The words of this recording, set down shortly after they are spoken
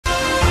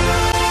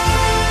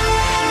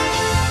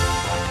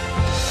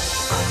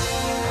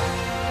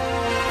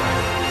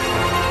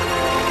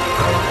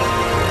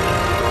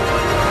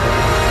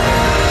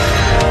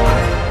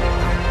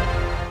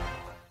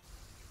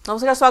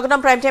নমস্কাৰ স্বাগতম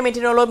prime time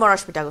 18 লৈ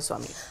মৰাস্মিতা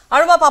গোস্বামী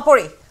আৰু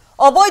পাপৰি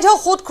অবৈধ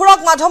সুদখোৰক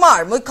মাধমাৰ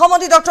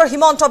মুখ্যমন্ত্ৰী ডক্টৰ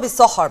হিমন্ত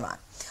বিশ্ব শৰ্মা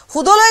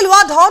সুদলৈ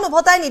লোৱা ধন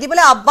উভতাই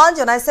নিদিবলৈ আহ্বান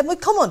জনাইছে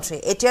মুখ্যমন্ত্ৰী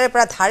এতিয়াৰে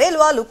পৰা ধাৰে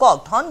লোৱা লোকক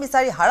ধন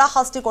বিচাৰি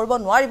হাৰাশাস্তি কৰিব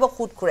নোৱাৰিব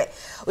সুদখোৰে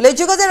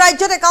উল্লেখযোগ্য যে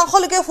ৰাজ্যত একাংশ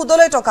লোকে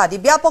সুদলৈ টকা দি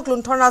ব্যাপক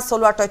লুণ্ঠনা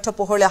চলোৱাৰ তথ্য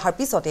পোহৰলৈ অহাৰ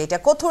পিছতে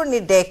এতিয়া কঠোৰ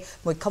নিৰ্দেশ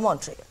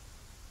মুখ্যমন্ত্ৰী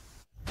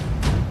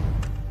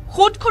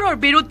সুদখোৰৰ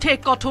বিৰুদ্ধে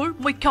কঠোৰ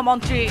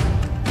মুখ্যমন্ত্ৰী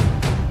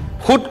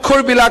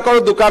সুদখোৰ বিলাকৰ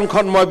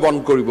দোকানখন মই বন্ধ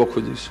কৰিব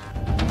খুজিছো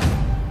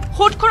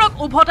সুদখোৰক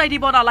উভতাই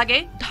দিব নালাগে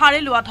ধাৰে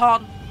লোৱা ধন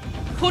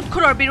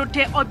সুদখোৰৰ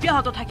বিৰুদ্ধে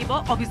অব্যাহত থাকিব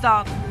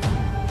অভিযান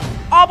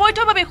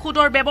অবৈধভাৱে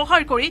সুদৰ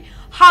ব্যৱহাৰ কৰি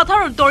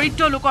সাধাৰণ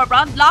দৰিদ্ৰ লোকৰ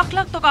পৰা লাখ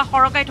লাখ টকা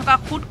হৰকাই থকা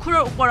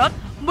সুদখোৰৰ ওপৰত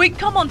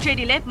মুখ্যমন্ত্ৰীয়ে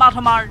দিলে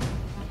মাধমাৰ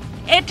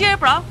এতিয়াৰ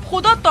পৰা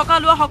সুদত টকা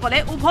লোৱা সকলে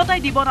উভতাই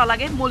দিব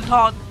নালাগে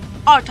মূলধন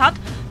অৰ্থাৎ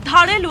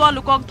ধাৰে লোৱা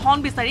লোকক ধন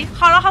বিচাৰি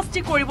হাৰাশাস্তি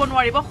কৰিব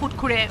নোৱাৰিব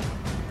সুদখোৰে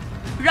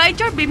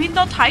ৰাজ্যৰ বিভিন্ন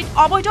ঠাইত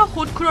অবৈধ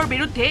সুদখোৰৰ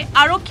বিৰুদ্ধে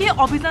আৰক্ষীয়ে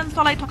অভিযান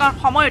চলাই থকাৰ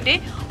সময়তে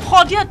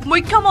সদিয়াত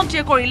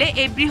মুখ্যমন্ত্ৰীয়ে কৰিলে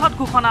এই বৃহৎ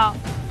ঘোষণা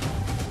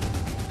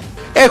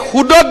এই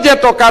সুদত যে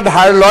টকা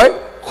ধাৰ লয়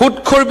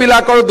সুদখোৰ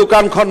বিলাকৰ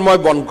দোকানখন মই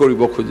বন্ধ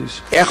কৰিব খুজিছো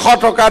 100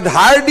 টকা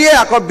ধাৰ দিয়ে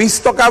আকৌ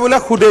 20 টকা বোলে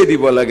সুদেই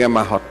দিব লাগে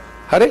মাহত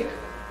আৰে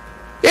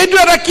এইটো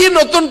এটা কি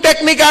নতুন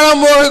টেকনিক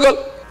আৰম্ভ হৈ গল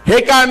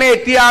সেই কাৰণে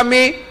এতিয়া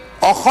আমি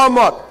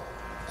অসমত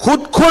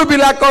সুদখোৰ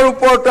বিলাকৰ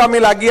ওপৰত আমি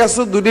লাগি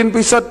আছো দুদিন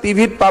পিছত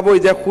টিভিত পাবই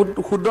যে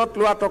সুদত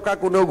লোৱা টকা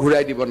কোনেও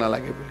ঘূৰাই দিব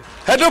নালাগে বুলি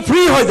হেতু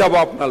ফ্ৰী হৈ যাব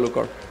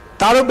আপোনালোকৰ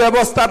তাৰো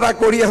ব্যৱস্থা এটা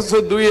কৰি আছো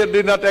দুই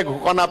দিনতে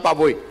ঘোষণা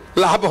পাবই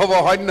লাভ হ'ব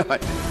হয়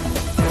নহয়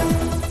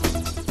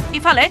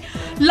ইফালে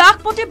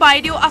লাখপতি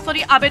বাইদেউ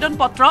আঁচনি আবেদন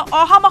পত্ৰ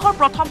অহা মাহৰ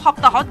প্ৰথম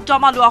সপ্তাহত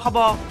জমা লোৱা হ'ব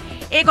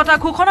এই কথা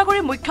ঘোষণা কৰি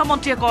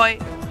মুখ্যমন্ত্ৰীয়ে কয়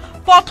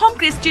প্ৰথম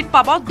কিস্তিত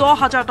পাব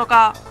 10,000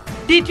 টকা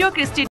দ্বিতীয়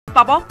কিস্তিত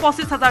পাব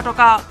 25,000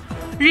 টকা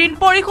ঋণ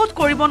পৰিশোধ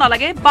কৰিব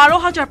নালাগে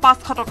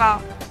 12,500 টকা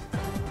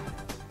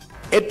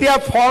এতিয়া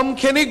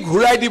ফৰ্মখিনি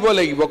ঘূৰাই দিব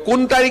লাগিব কোন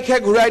তাৰিখে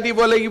ঘূৰাই দিব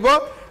লাগিব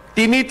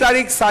 3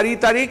 তাৰিখ 4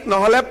 তাৰিখ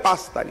নহলে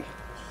 5 তাৰিখ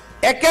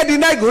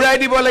একেদিনাই ঘূৰাই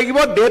দিব লাগিব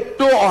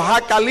ডেটটো অহা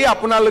কালি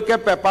আপোনালোকে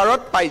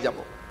পেপাৰত পাই যাব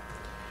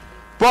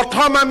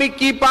প্ৰথম আমি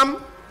কি পাম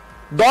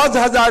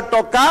 10,000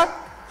 টকা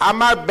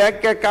আমাৰ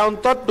বেংক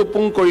একাউণ্টত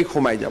টুপুং কৰি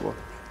সোমাই যাব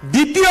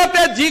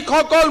দ্বিতীয়তে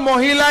যিসকল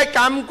মহিলাই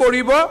কাম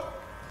কৰিব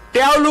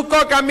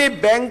তেওঁলোকক আমি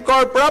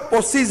বেংকৰ পৰা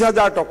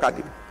 25,000 টকা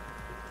দিম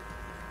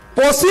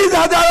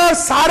 25,000ৰ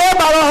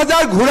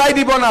 12,500 ঘূৰাই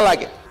দিব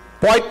নালাগে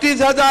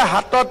 35,000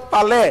 হাতত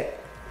পালে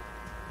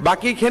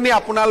বাকিখিনি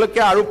আপোনালোকে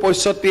আৰু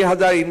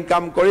 65,000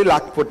 ইনকাম কৰি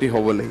লাখপতি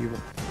হ'ব লাগিব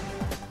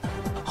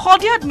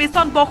সদিয়াত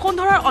মিছন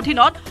বসুন্ধৰাৰ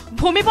অধীনত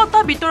ভূমিপট্টা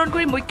বিতৰণ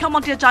কৰি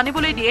মুখ্যমন্ত্ৰীয়ে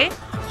জানিবলৈ দিয়ে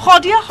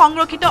সদিয়া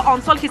সংৰক্ষিত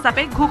অঞ্চল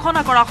হিচাপে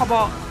ঘোষণা কৰা হ'ব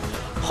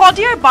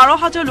সদিয়াৰ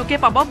 12,000 লোকে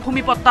পাব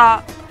ভূমিপট্টা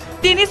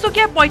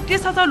তিনিচুকীয়া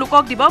 35,000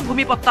 লোকক দিব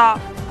ভূমিপট্টা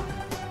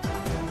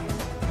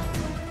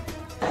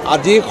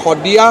আজি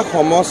সদিয়া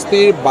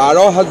সমষ্টিৰ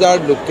 12,000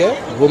 লোকে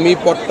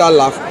ভূমিপট্টা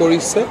লাভ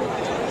কৰিছে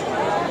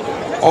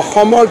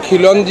অসমৰ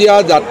খিলঞ্জীয়া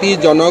জাতি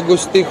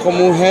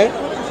জনগোষ্ঠীসমূহে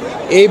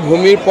এই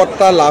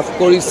ভূমিপট্টা লাভ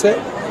কৰিছে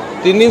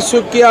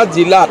তিনিচুকীয়া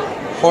জিলাত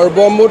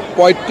সৰ্বমুঠ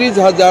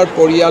 35,000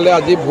 পৰিয়ালে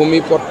আজি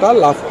ভূমিপট্টা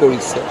লাভ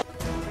কৰিছে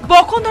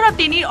বসুন্ধৰা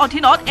 3ৰ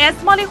অধীনত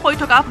এজমালি হৈ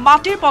থকা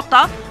মাটিৰ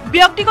পট্টা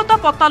ব্যক্তিগত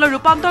পট্টালৈ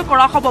ৰূপান্তৰ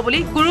কৰা হ'ব বুলি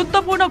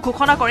গুৰুত্বপূৰ্ণ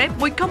ঘোষণা কৰে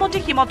মুখ্যমন্ত্ৰী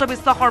হিমন্ত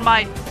বিশ্ব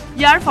শৰ্মাই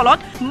ইয়াৰ ফলত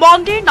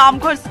মন্দিৰ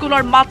নামঘৰ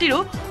স্কুলৰ মাটিৰো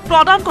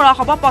প্ৰদান কৰা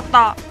হ'ব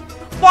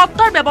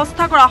পট্টাৰ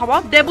ব্যৱস্থা কৰা হ'ব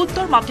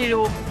দেৱোত্তৰ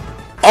মাটিৰো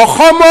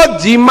অসমত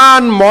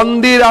যিমান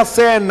মন্দিৰ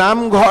আছে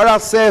নামঘৰ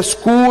আছে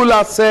স্কুল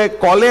আছে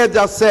কলেজ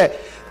আছে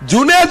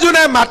জুনে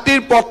জুনে মাটিৰ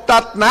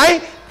পট্টাত নাই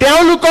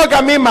তেওঁলোকক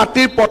আমি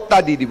মাটিৰ পট্টা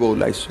দি দিব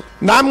ওলাইছো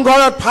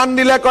নামঘৰত ফান্ড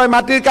দিলে কয়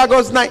মাটিৰ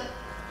কাগজ নাই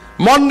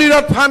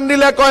মন্দিৰত ফান্ড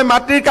দিলে কয়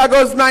মাটিৰ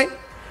কাগজ নাই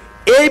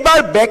এইবাৰ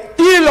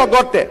ব্যক্তিৰ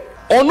লগতে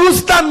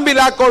অনুষ্ঠান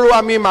বিলাকৰো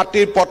আমি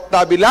মাটিৰ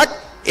পট্টা বিলাক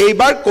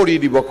এইবাৰ কৰি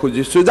দিব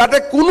খুজিছো যাতে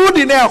কোনো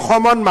দিনে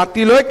অসমত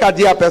মাটি লৈ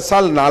কাজিয়া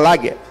পেচাল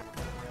নালাগে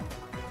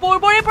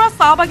পূৰ্বৰে পৰা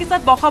চাহ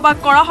বাগিচাত বসবাস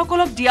কৰা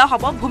সকলক দিয়া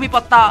হ'ব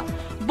ভূমিপট্টা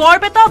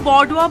বৰপেটা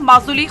বৰদুৱা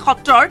মাজুলী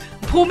সত্ৰৰ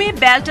ভূমি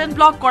বেল্ট এণ্ড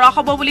ব্লক কৰা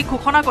হ'ব বুলি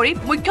ঘোষণা কৰি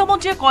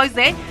মুখ্যমন্ত্ৰীয়ে কয়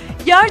যে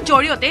ইয়াৰ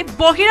জৰিয়তে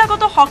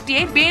বহিৰাগত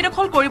শক্তিয়ে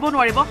বেদখল কৰিব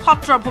নোৱাৰিব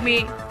সত্ৰৰ ভূমি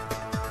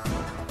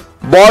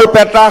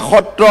বৰপেটা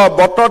সত্ৰ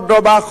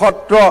বটদ্ৰৱা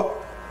সত্ৰ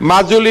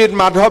মাজুলীত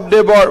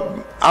মাধৱদেৱৰ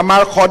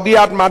আমাৰ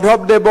সদিয়াত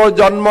মাধৱদেৱৰ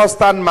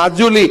জন্মস্থান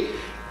মাজুলী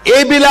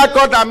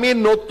এইবিলাকত আমি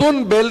নতুন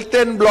বেল্ট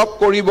এণ্ড ব্লক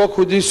কৰিব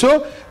খুজিছো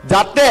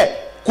যাতে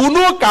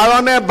কোনো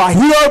কাৰণে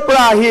বাহিৰৰ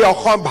পৰা আহি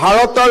অসম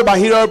ভাৰতৰ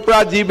বাহিৰৰ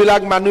পৰা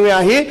যিবিলাক মানুহে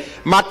আহি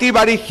মাটি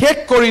বাৰী শেষ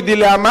কৰি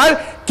দিলে আমাৰ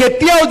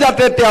কেতিয়াও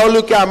যাতে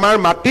তেওঁলোকে আমাৰ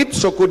মাটিত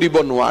চকু দিব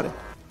নোৱাৰে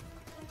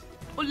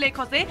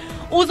উল্লেখ্য যে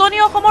উজনি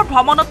অসমৰ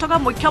ভ্ৰমণত থকা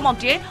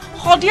মুখ্যমন্ত্ৰীয়ে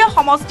সদিয়া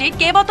সমষ্টিত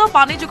কেইবাটাও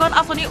পানী যোগান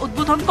আঁচনি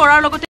উদ্বোধন কৰাৰ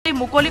লগতে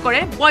মুকলি কৰে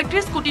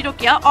 ৩২ কোটি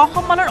টকীয়া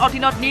অসম মালৰ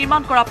অধীনত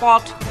নিৰ্মাণ কৰা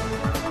পথ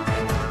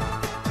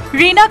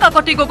ৰীনা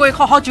কাকতি গগৈ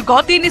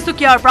সহযোগত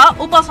তিনিচুকীয়াৰ পৰা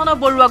উপাসনা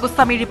Barua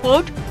Goswami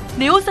report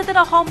News18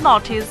 Assam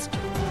Northeast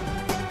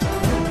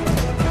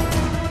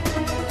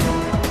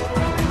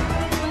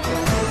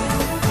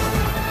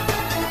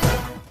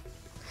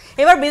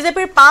এবাৰ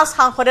বিজেপিৰ 5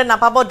 সাংসদে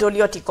নাপাব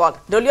দলীয়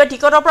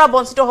টিকট পৰা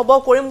বঞ্চিত হ'ব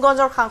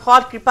কৰিমগঞ্জৰ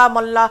সাংসদ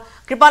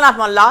কৃপানাথ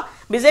মল্লা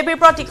বিজেপিৰ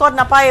পৰা টিকট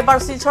নাপায় এবাৰ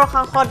শিলচৰ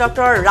সাংসদ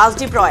ডক্টৰ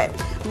ৰাজদীপ ৰয়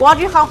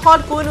গুৱাহাটীৰ সাংসদ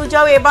কুইন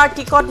উজাও এবাৰ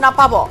টিকট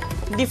নাপাব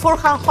ডিফুৰ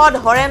সাংসদ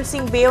হৰেন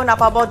সিং বেও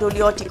নাপাব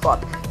দলীয়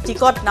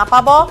টিকট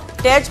নাপাব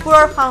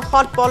তেজপুৰৰ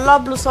সাংসদ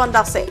পল্লৱ লোচন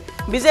দাসে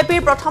বিজেপিৰ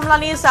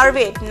প্ৰথমলানি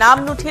সাৰ্ভেত নাম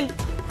নুঠিল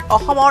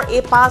অসমৰ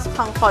এই 5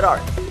 সাংসদৰ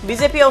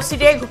বিজেপি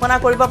অচিৰে ঘোষণা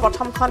কৰিব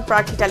প্ৰথমখন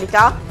প্ৰাৰ্থী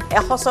তালিকা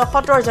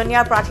 177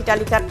 জনীয়া প্ৰাৰ্থী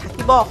তালিকাত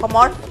থাকিব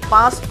অসমৰ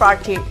 5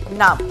 প্ৰাৰ্থীৰ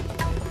নাম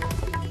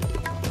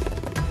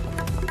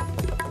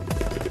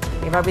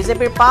এবাৰ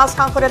বিজেপিৰ 5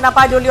 সাংসদে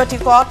নাপায় দলীয়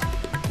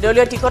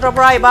টিকটৰ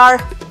পৰা এবাৰ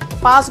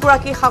 5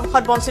 গৰাকী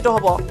সাংসদ বঞ্চিত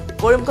হ'ব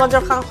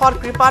কৰিমগঞ্জৰ সাংসদ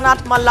কৃপানাথ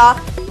মল্লা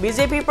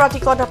বিজেপিৰ পৰা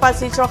টিকট নাপায়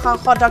শিলচৰ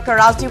সাংসদ ডক্টৰ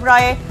ৰাজদীপ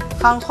ৰায়ে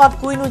সাংসদ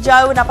কুইন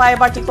উজাও নাপায়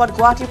এবাৰ টিকট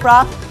গুৱাহাটীৰ পৰা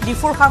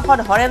ডিফুৰ সাংসদ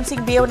হৰেন সিং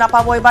বেও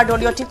নাপাব এবাৰ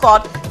দলীয়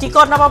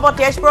টিকট নাপাব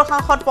তেজপুৰৰ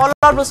সাংসদ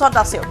পল্লৱ লোচন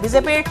দাসেও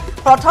বিজেপিৰ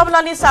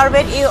প্ৰথমলানি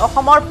সাৰ্ভেত এই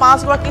অসমৰ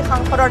 5 গৰাকী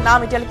সাংসদৰ নাম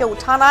এতিয়ালৈকে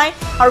উঠা নাই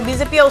আৰু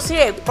বিজেপিয়ে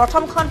অচিৰে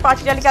প্ৰথমখন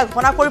প্ৰাৰ্থী তালিকা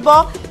ঘোষণা কৰিব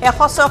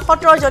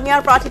 177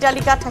 জনীয়াৰ প্ৰাৰ্থী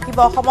তালিকাত থাকিব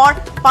অসমৰ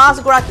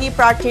 5 গৰাকী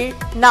প্ৰাৰ্থীৰ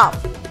নাম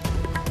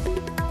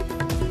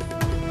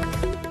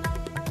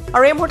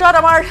আৰু এই মুহূৰ্তত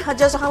আমাৰ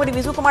জ্যেষ্ঠ সাংবাদিক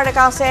বিজু কুমাৰ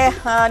ডেকা আছে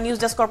নিউজ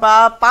ডেস্কৰ পৰা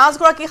 5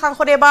 গৰাকী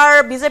সাংসদে এবাৰ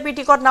বিজেপি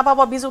টিকট নাপাব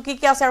বিজু কি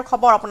আছে আৰু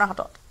খবৰ আপোনাৰ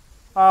হাতত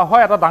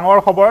হয় এটা ডাঙৰ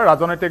খবৰ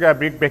ৰাজনৈতিক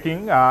ব্ৰেকিং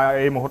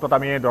এই মুহূৰ্তত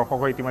আমি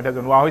দৰ্শকক ইতিমধ্যে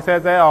জনোৱা হৈছে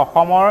যে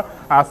অসমৰ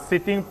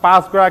সিটিং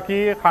 5 গৰাকী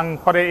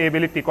সাংসদে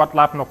এইবেলি টিকট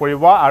লাভ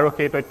নকৰিব আৰু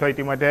সেই তথ্য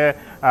ইতিমধ্যে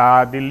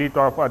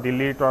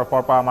দিল্লীৰ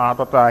তৰফৰ পৰা আমাৰ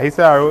হাতত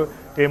আহিছে আৰু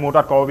এই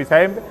মুহূৰ্তত ক'ব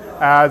বিচাৰিম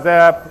যে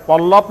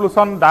পল্লৱ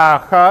লোচন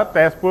দাস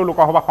তেজপুৰ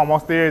লোকসভা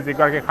সমষ্টিৰ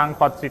যিগৰাকী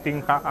সাংসদ সিটিং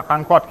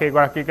সাংসদ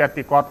সেইগৰাকীক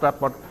টিকট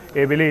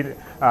এইবেলি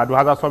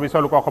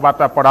 2024 লোকসভাত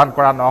প্ৰদান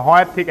কৰা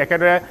নহয় ঠিক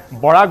একেদৰে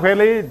বৰাক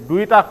ভেলীৰ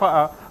দুইটা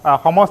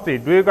সমষ্টি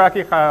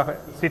দুইগৰাকী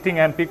সিটিং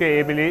এমপিকে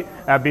এইবেলি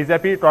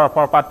বিজেপিৰ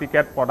তৰফৰ পৰা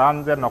টিকেট প্ৰদান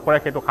যে নকৰে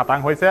সেইটো খাটাং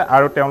হৈছে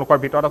আৰু তেওঁলোকৰ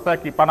ভিতৰত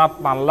আছে কৃপানাথ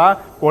মাল্লা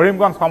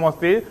কৰিমগঞ্জ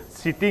সমষ্টিৰ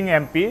সিটিং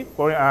এমপি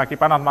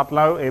কৃপানাথ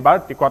মাল্লাও এইবাৰ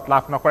টিকট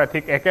লাভ নকৰে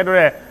ঠিক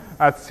একেদৰে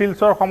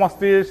শিলচৰ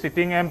সমষ্টিৰ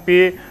সিটিং এমপি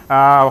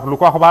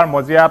লোকসভাৰ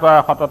মজিয়াত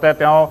হততে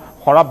তেওঁ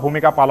খৰব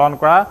ভূমিকা পালন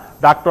কৰা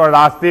ডক্টৰ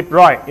ৰাজদীপ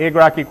ৰয়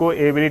এইগৰাকীকো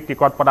এইবেলি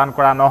টিকট প্ৰদান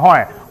কৰা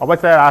নহয়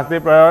অৱশ্যে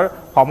ৰাজদীপ ৰয়ৰ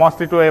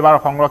সমষ্টিটো এইবাৰ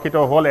সংৰক্ষিত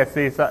হ'ল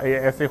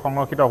এসি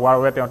সংৰক্ষিত হোৱাৰ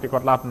বাবে তেওঁ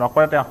টিকট লাভ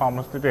নকৰে তেওঁ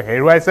সমষ্টিটো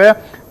হেৰুৱাইছে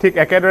ঠিক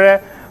একেদৰে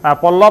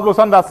পল্লৱ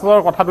লোচন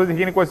দাসৰ কথাটো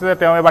যিখিনি কৈছে যে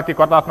তেওঁ এবাৰ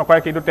টিকট লাভ নকৰে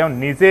কিন্তু তেওঁ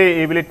নিজে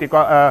এইবেলি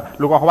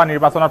লোকসভা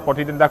নিৰ্বাচনত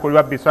প্ৰতিদ্বন্দ্বিতা কৰিব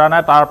বিচৰা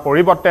নাই তাৰ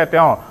পৰিৱৰ্তে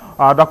তেওঁ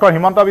ডক্টৰ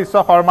হিমন্ত বিশ্ব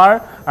শৰ্মাৰ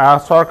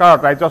চৰকাৰত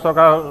ৰাজ্য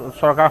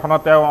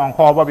চৰকাৰখনত তেওঁ অংশ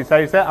হ'ব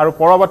বিচাৰিছে আৰু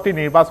পৰৱৰ্তী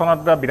নিৰ্বাচনত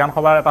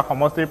বিধানসভাৰ এটা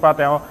সমষ্টিৰ পৰা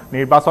তেওঁ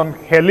নিৰ্বাচন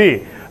খেলি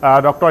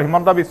ডক্টৰ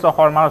হিমন্ত বিশ্ব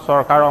শৰ্মাৰ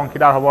চৰকাৰৰ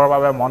অংশীদাৰ হ'বৰ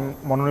বাবে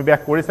মনোনিৱেশ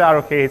কৰিছে আৰু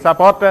সেই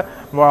হিচাপত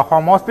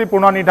সমষ্টি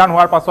পুনৰ নিৰ্ধাৰণ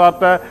হোৱাৰ পাছত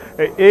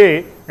এই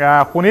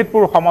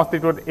শোণিতপুৰ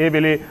সমষ্টিটোত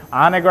এইবেলি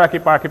আন এগৰাকী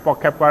প্ৰাৰ্থী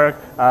প্ৰক্ষেপ কৰাৰ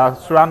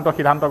চূড়ান্ত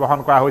সিদ্ধান্ত গ্ৰহণ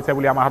কৰা হৈছে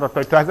বুলি আমাৰ হাতত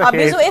তথ্য আছে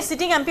এই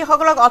সিটিং এমপি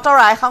সকলক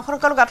আঁতৰাই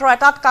সাংসদসকলক আঁতৰাই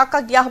তাত কাক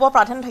দিয়া হ'ব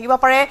প্ৰাধান্য থাকিব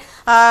পাৰে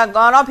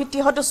গণভিত্তি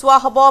হয়তো চোৱা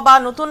হ'ব বা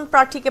নতুন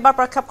প্ৰাৰ্থীক এবাৰ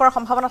প্ৰক্ষেপ কৰাৰ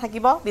সম্ভাৱনা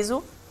থাকিব বিজু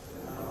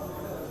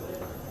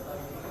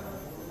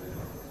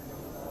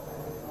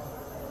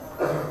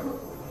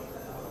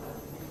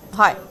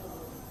হয়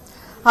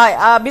হয়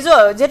বিজু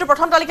যেহেতু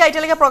প্ৰথম তালিকা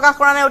এতিয়ালৈকে প্ৰকাশ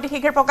কৰা নাই অতি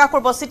শীঘ্ৰে প্ৰকাশ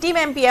কৰিব সিটিং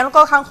এমপি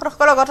এওঁলোকক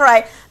সাংসদসকলক আঁতৰাই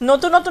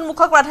নতুন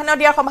মুখক প্ৰাধান্য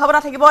দিয়াৰ সম্ভাৱনা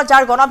থাকিব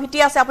যাৰ গণভিত্তি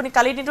আছে আপুনি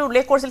কালি দিনটো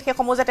উল্লেখ কৰিছিল সেই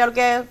সমূহ যে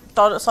তেওঁলোকে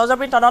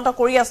সৰজমিন তদন্ত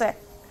কৰি আছে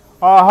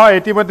হয়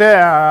ইতিমধ্যে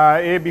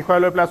এই বিষয়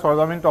লৈ পেলাই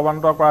সৰজমিন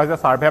তদন্ত কৰা হৈছে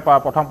সাৰ্ভে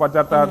প্ৰথম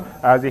পৰ্যায়ত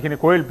যিখিনি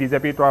কৰিল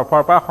বিজেপিৰ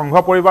তৰফৰ পৰা সংঘ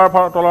পৰিবাৰৰ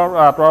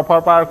তৰফৰ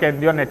পৰা আৰু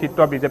কেন্দ্ৰীয় নেতৃত্ব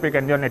বিজেপিৰ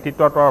কেন্দ্ৰীয়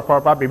নেতৃত্বৰ তৰফৰ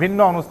পৰা বিভিন্ন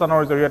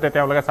অনুষ্ঠানৰ জৰিয়তে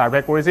তেওঁলোকে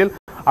সাৰ্ভে কৰিছিল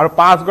আৰু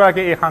 5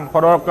 গৰাকী এই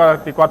সাংসদক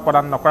টিকট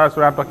প্ৰদান নকৰাৰ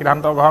চূড়ান্ত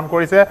সিদ্ধান্ত গ্ৰহণ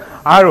কৰিছে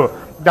আৰু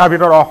যাৰ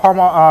ভিতৰত অসম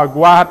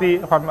গুৱাহাটী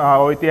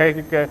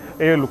ঐতিহাসিক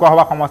এই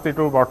লোকসভা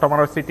সমষ্টিটোৰ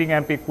বৰ্তমানৰ সিটিং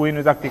এমপি কুইন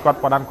উজাক টিকট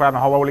প্ৰদান কৰা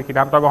নহ'ব বুলি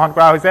সিদ্ধান্ত গ্ৰহণ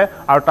কৰা হৈছে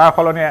আৰু তাৰ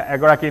সলনি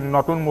এগৰাকী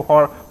নতুন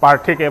মুখৰ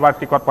প্ৰাৰ্থীক এবাৰ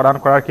টিকট প্ৰদান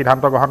কৰাৰ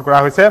সিদ্ধান্ত গ্ৰহণ কৰা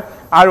হৈছে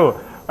আৰু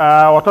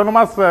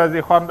অটোনমাস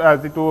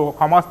যিটো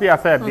সমষ্টি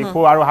আছে ডিফু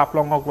আৰু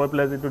হাফলঙক লৈ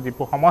পেলাই যিটো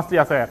ডিফু সমষ্টি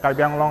আছে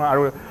কাৰ্বি আংলং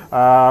আৰু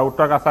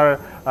উত্তৰ কাছাৰ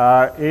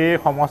এই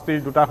সমষ্টিৰ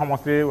দুটা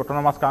সমষ্টিৰ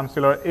অটোনমাস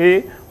কাউন্সিলৰ এই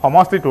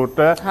সমষ্টিটোত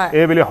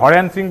এইবেলি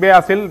হৰেন সিং বে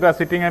আছিল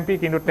সিটিং এমপি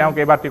কিন্তু তেওঁক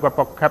এইবাৰ টিকট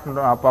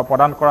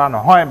প্ৰদান কৰা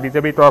নহয়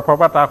বিজেপিৰ তৰফৰ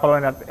পৰা তাৰ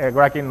সলনি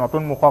এগৰাকী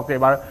নতুন মুখক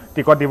এইবাৰ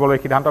টিকট দিবলৈ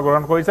সিদ্ধান্ত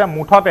গ্ৰহণ কৰিছে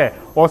মুঠতে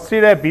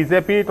অচিৰে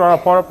বিজেপিৰ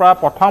তৰফৰ পৰা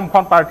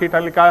প্ৰথমখন প্ৰাৰ্থী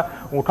তালিকা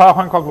 18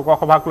 সংখ্যক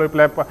লোকসভাক লৈ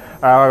পেলাই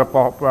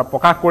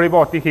প্ৰকাশ কৰিব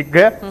অতি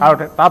শীঘ্ৰে আৰু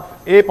তাত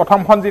এই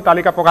প্ৰথমখন যি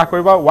তালিকা প্ৰকাশ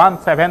কৰিব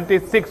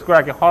 176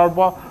 গৰাকী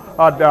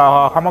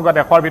সমগ্ৰ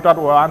দেশৰ ভিতৰত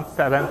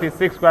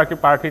 176 গৰাকী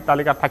প্ৰাৰ্থীৰ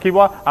তালিকাত থাকিব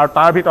আৰু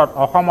তাৰ ভিতৰত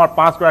অসমৰ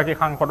 5 গৰাকী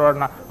সাংসদৰ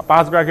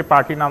 5 গৰাকী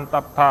প্ৰাৰ্থীৰ নাম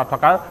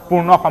থকাৰ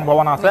পূৰ্ণ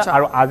সম্ভাৱনা আছে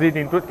আৰু আজিৰ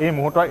দিনটোত এই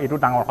মুহূৰ্তত এইটো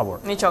ডাঙৰ খবৰ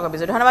নিশ্চয়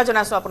বিজয় ধন্যবাদ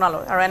জনাইছো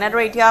আপোনালৈ আৰু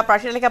এনেদৰে এতিয়া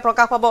প্ৰাৰ্থী তালিকা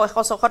প্ৰকাশ পাব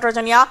 174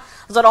 জনীয়া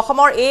য'ত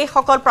অসমৰ এই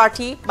সকল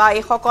প্ৰাৰ্থী বা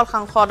এই সকল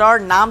সাংসদৰ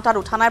নাম তাত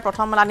উঠা নাই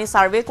প্ৰথম লানি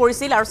সাৰ্ভে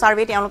কৰিছিল আৰু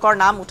সাৰ্ভে তেওঁলোকৰ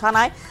নাম উঠা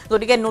নাই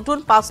গতিকে নতুন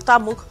 5টা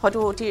মুখ হয়তো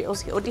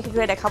অতি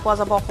শীঘ্ৰে দেখা পোৱা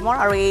যাব অসমৰ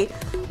আৰু এই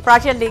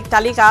প্ৰাৰ্থী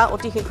তালিকা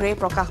অতি শীঘ্ৰে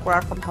প্ৰকাশ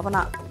কৰাৰ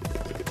সম্ভাৱনা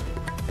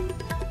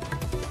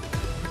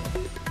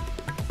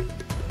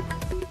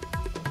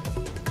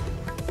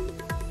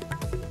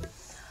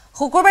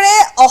শুকুৰবাৰে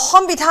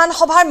অসম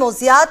বিধানসভাৰ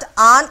মজিয়াত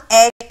আন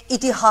এক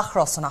ইতিহাস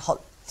ৰচনা হ'ল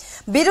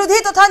বিৰোধী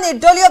তথা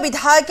নিৰ্দলীয়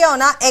বিধায়কে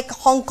অনা এক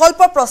সংকল্প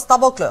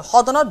প্ৰস্তাৱক লৈ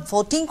সদনত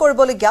ভোটিং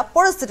কৰিবলগীয়া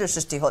পৰিস্থিতিৰ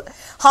সৃষ্টি হ'ল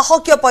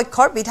শাসকীয়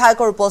পক্ষৰ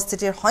বিধায়কৰ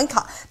উপস্থিতিৰ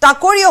সংখ্যা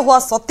তাকৰীয় হোৱা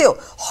সত্ত্বেও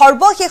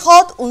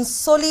সৰ্বশেষত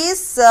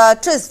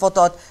 39-30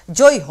 ভোটত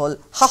জয়ী হ'ল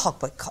শাসক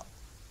পক্ষ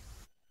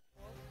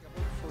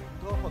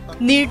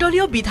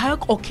নিৰ্দলীয়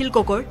বিধায়ক অখিল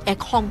গগৈৰ এক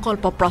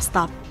সংকল্প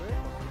প্ৰস্তাৱ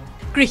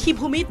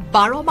কৃষিভূমিত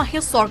 12 মাহে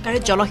চৰকাৰে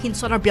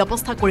জলসিঞ্চনৰ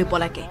ব্যৱস্থা কৰিব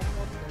লাগে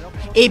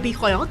এই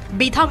বিষয়ত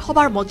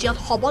বিধানসভাৰ মজিয়াত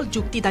সবল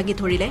যুক্তি দাঙি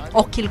ধৰিলে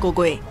অখিল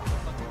গগৈয়ে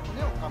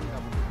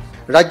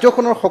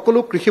ৰাজ্যখনৰ সকলো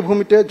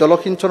কৃষিভূমিতে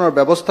জলসিঞ্চনৰ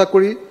ব্যৱস্থা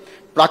কৰি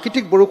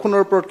প্ৰাকৃতিক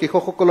বৰষুণৰ ওপৰত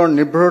কৃষকসকলৰ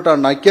নিৰ্ভৰতা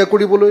নাইকিয়া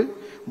কৰিবলৈ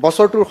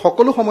বছৰটোৰ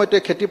সকলো সময়তে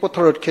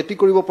খেতিপথাৰত খেতি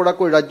কৰিব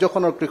পৰাকৈ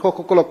ৰাজ্যখনৰ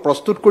কৃষকসকলক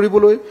প্ৰস্তুত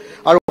কৰিবলৈ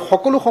আৰু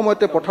সকলো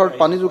সময়তে পথাৰত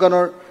পানী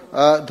যোগানৰ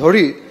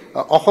ধৰি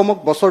অসমক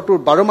বছৰটোৰ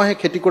 12 মাহে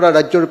খেতি কৰা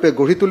ৰাজ্যৰূপে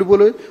গঢ়ি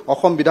তুলিবলৈ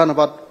অসম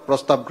বিধানসভাত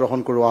প্ৰস্তাৱ গ্ৰহণ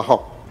কৰোৱা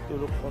হওক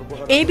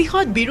এই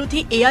বিষয়ত বিৰোধী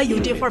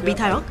AIUDFৰ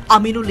বিধায়ক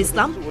আমিনুল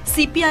ইছলাম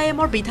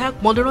CPIMৰ বিধায়ক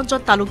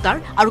মনোৰঞ্জন তালুকদাৰ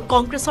আৰু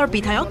কংগ্ৰেছৰ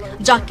বিধায়ক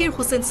জাকিৰ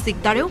হুছেইন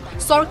সিকদাৰেও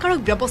চৰকাৰক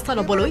ব্যৱস্থা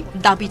ল'বলৈ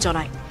দাবী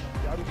জনায়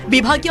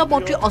বিভাগীয়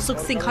মন্ত্ৰী অশোক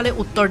সিংহালে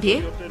উত্তৰ দিয়ে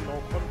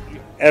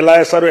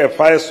LIS আৰু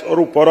FIS ৰ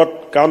ওপৰত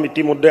কাম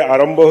ইতিমধ্যে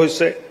আৰম্ভ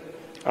হৈছে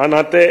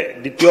আনহাতে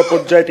দ্বিতীয়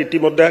পৰ্যায়ত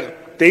ইতিমধ্যে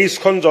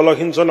 23খন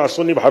জলসিঞ্চন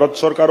আঁচনি ভাৰত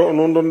চৰকাৰৰ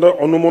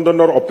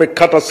অনুমোদনৰ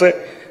অপেক্ষাত আছে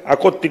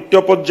আকৌ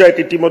তৃতীয় পৰ্যায়ত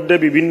ইতিমধ্যে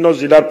বিভিন্ন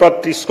জিলাৰ পৰা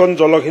 30খন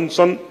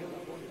জলসিঞ্চন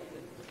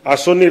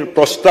আঁচনিৰ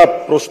প্ৰস্তাৱ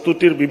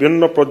প্ৰস্তুতিৰ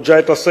বিভিন্ন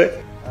পৰ্যায়ত আছে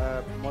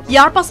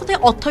ইয়াৰ পাছতে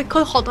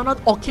অধ্যক্ষই সদনত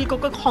অখিল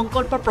গগৈক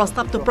সংকল্প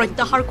প্ৰস্তাৱটো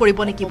প্ৰত্যাহাৰ কৰিব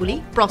নেকি বুলি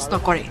প্ৰশ্ন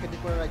কৰে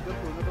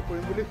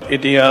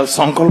এতিয়া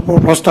সংকল্প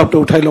প্ৰস্তাৱটো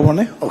উঠাই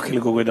ল'বনে অখিল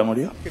গগৈ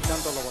ডাঙৰীয়া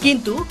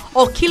কিন্তু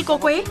অখিল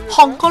গগৈয়ে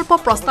সংকল্প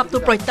প্ৰস্তাৱটো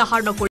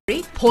প্ৰত্যাহাৰ নকৰি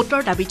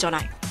ভোটৰ দাবী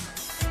জনায়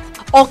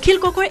অখিল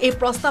গগৈৰ এই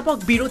প্ৰস্তাৱক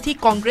বিৰোধী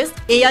কংগ্ৰেছ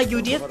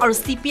AIUDF আৰু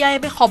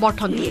CPIMে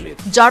সমৰ্থন দিয়ে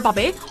যাৰ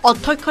বাবে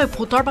অধ্যক্ষই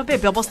ভোটৰ বাবে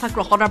ব্যৱস্থা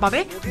গ্ৰহণৰ বাবে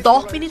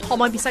 10 মিনিট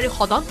সময় বিচাৰি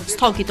সদন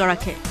স্থগিত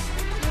ৰাখে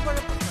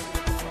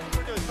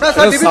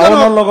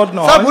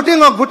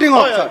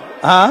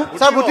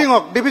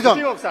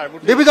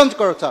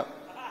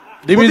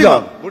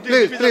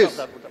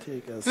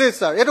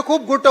এইটো খুব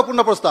গুৰুত্বপূৰ্ণ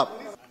প্ৰস্তাৱ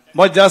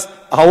মই জাষ্ট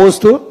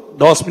হাউচটো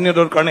 10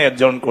 মিনিটৰ কাৰণে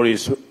এডজাৰ্ণ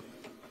কৰিছো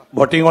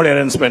ভোটিঙৰ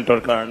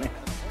এৰেঞ্জমেণ্টৰ কাৰণে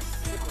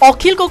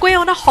অখিল গগৈয়ে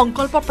অনা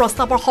সংকল্প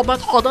প্ৰস্তাৱৰ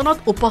সময়ত সদনত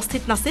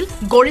উপস্থিত নাছিল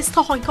গৰিষ্ঠ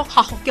সংখ্যক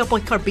শাসকীয়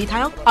পক্ষৰ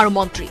বিধায়ক আৰু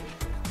মন্ত্ৰী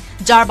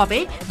যাৰ বাবে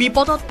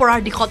বিপদত পৰাৰ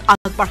দিশত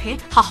আগবাঢ়ে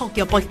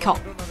শাসকীয় পক্ষ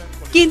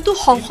কিন্তু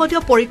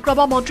সংসদীয়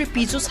পৰিক্ৰমা মন্ত্ৰী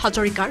পীযুষ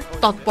হাজৰিকাৰ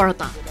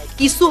তৎপৰতা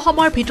কিছু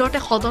সময়ৰ ভিতৰতে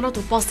সদনত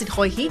উপস্থিত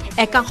হয়হি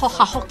একাংশ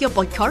শাসকীয়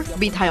পক্ষৰ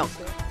বিধায়ক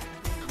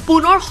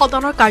পুনৰ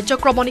সদনৰ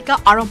কাৰ্যক্ৰমণিকা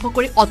আৰম্ভ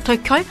কৰি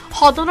অধ্যক্ষই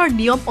সদনৰ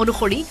নিয়ম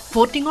অনুসৰি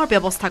ভোটিঙৰ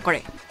ব্যৱস্থা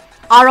কৰে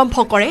আৰম্ভ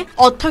কৰে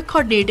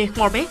অধ্যক্ষৰ নিৰ্দেশ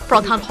মৰ্মে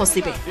প্ৰধান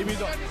সচিবে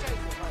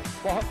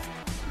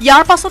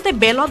ইয়াৰ পাছতে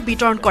বেলট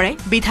বিতৰণ কৰে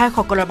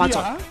বিধায়কসকলৰ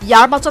মাজত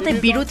ইয়াৰ মাজতে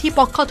বিৰোধী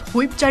পক্ষত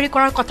হুইপ জাৰি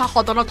কৰাৰ কথা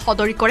সদনত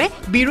সদৰি কৰে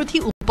বিৰোধী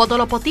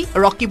উপদলপতি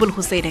ৰকিবুল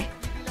হুছেইনে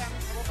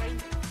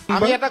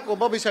আমি এটা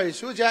ক'ব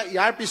বিচাৰিছো যে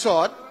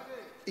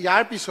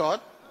ইয়াৰ পিছত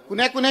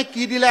কোনে কোনে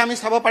কি দিলে আমি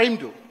চাব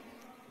পাৰিমতো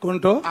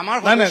কোনটো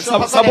নাই নাই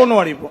চাব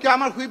নোৱাৰিব কি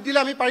আমাৰ হুইপ দিলে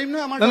আমি পাৰিম ন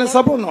আমাৰ নাই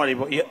চাব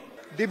নোৱাৰিব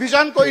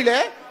ডিভিজন কৰিলে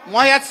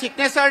মই ইয়াত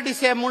সিগনেচাৰ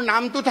দিছে মোৰ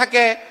নামটো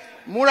থাকে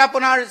মোৰ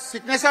আপোনাৰ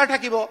সিগনেচাৰ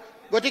থাকিব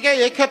গতিকে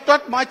এই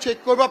ক্ষেত্ৰত মই চেক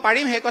কৰিব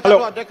পাৰিম সেই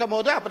কথাটো অধ্যক্ষ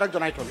মহোদয় আপোনাক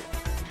জনাই থলো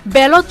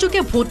বেলট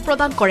যোগে ভোট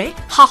প্ৰদান কৰে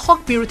শাসক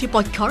বিৰোধী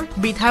পক্ষৰ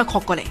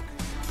বিধায়কসকলে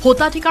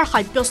ভোটাধিকাৰ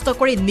সাব্যস্ত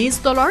কৰি নিজ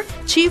দলৰ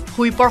চিফ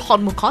হুইপৰ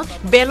সন্মুখত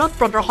বেলট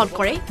প্ৰদৰ্শন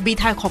কৰে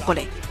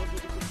বিধায়কসকলে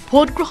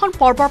ভোট গ্ৰহণ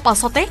পৰ্বৰ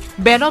পাছতে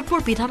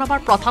বেলটবোৰ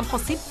বিধানসভাৰ প্ৰধান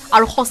সচিব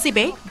আৰু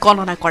সচিবে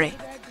গণনা কৰে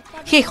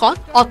শেষত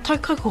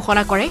অধ্যক্ষই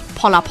ঘোষণা কৰে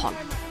ফলাফল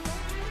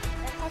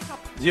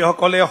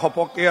যিসকলে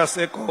সপক্ষে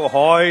আছে কক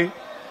হয়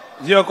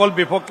যিসকল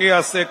বিপক্ষে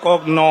আছে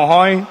কক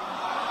নহয়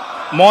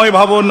মই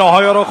ভাবো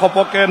নহয়ৰ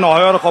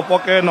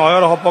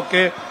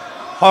সপক্ষে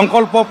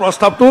সংকল্প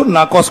প্ৰস্তাৱটো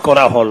নাকচ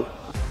কৰা হ'ল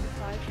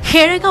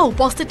হেৰেগা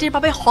উপস্থিতিৰ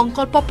বাবে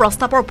সংকল্প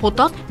প্ৰস্তাৱৰ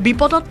ভোটত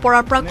বিপদত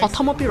পৰাৰ পৰা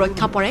কথমপি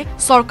ৰক্ষা পৰে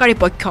চৰকাৰী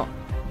পক্ষ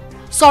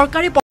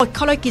চৰকাৰী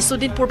পক্ষলৈ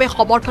কিছুদিন পূৰ্বে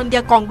সমৰ্থন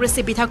দিয়া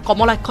কংগ্ৰেছী বিধায়ক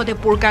কমলাক্ষদেৱ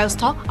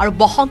পুৰকায়স্থ আৰু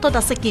বসন্ত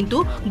দাসে কিন্তু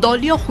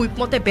দলীয়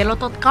হুইপমতে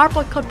বেলটত কাৰ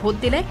পক্ষত ভোট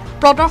দিলে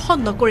প্ৰদৰ্শন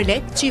নকৰিলে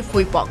চিফ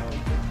হুইপক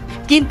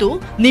কিন্তু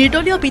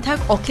নিৰ্দলীয়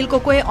বিধায়ক অখিল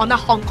গগৈয়ে অনা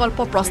সংকল্প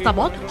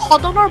প্ৰস্তাৱত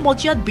সদনৰ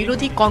মজিয়াত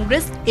বিৰোধী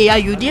কংগ্ৰেছ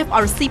AIUDF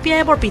আৰু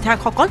CPIMৰ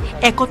বিধায়কসকল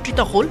একত্ৰিত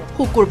হ'ল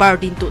শুকুৰবাৰৰ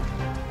দিনটোত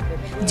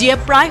যিয়ে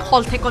প্ৰায়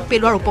হলঠেকত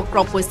পেলোৱাৰ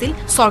উপক্ৰম হৈছিল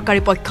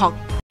চৰকাৰী পক্ষক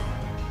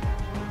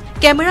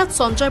কেমেৰাত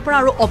সঞ্জয় বৰা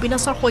আৰু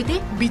অবিনাশৰ সৈতে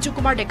বিজু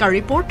কুমাৰ ডেকাৰ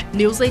report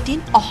News 18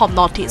 Assam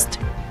north east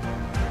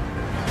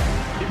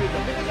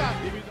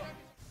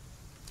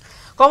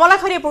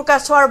কমলাখনি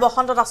প্ৰকাশ আৰু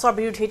বসন্ত দাসৰ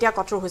বিৰুদ্ধে এতিয়া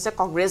কঠোৰ হৈছে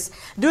কংগ্ৰেছ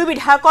দুই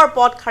বিধায়কৰ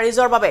পদ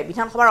খাৰিজৰ বাবে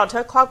বিধানসভাৰ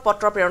অধ্যক্ষক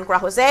পত্ৰ প্ৰেৰণ কৰা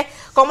হৈছে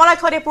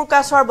কমলাখনি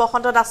প্ৰকাশ আৰু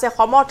বসন্ত দাসে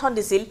সমৰ্থন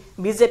দিছিল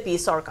বিজেপি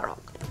চৰকাৰক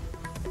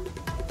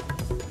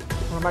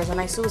আমাৰ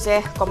জনাইছো যে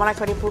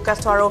কমলাখনি প্ৰকাশ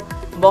আৰু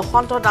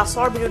বসন্ত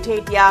দাসৰ বিৰুদ্ধে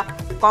এতিয়া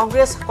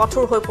কংগ্ৰেছ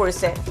কঠোৰ হৈ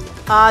পৰিছে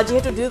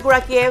যেহেতু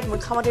দুইগৰাকীয়ে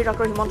মুখ্যমন্ত্ৰী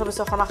ডক্টৰ হিমন্ত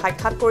বিশ্ব শৰ্মা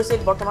সাক্ষাৎ কৰিছিল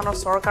বৰ্তমানৰ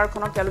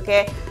চৰকাৰখনক তেওঁলোকে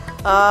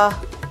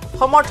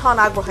সমৰ্থন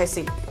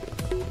আগবঢ়াইছিল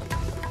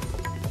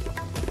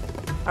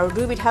আৰু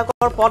দুই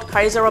বিধায়কৰ পদ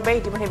খাৰিজৰ বাবে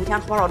ইতিমধ্যে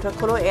বিধানসভাৰ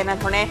অধ্যক্ষলৈ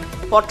এনেধৰণে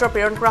পত্ৰ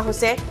প্ৰেৰণ কৰা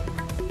হৈছে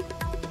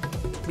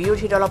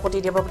বিৰোধী দলপতি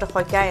দেৱব্ৰত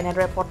শইকীয়াই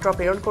এনেদৰে পত্ৰ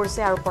প্ৰেৰণ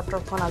কৰিছে আৰু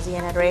পত্ৰখন আজি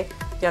এনেদৰে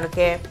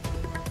তেওঁলোকে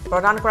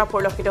প্ৰদান কৰা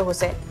পৰিলক্ষিত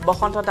হৈছে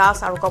বসন্ত দাস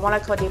আৰু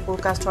কমলাক্ষী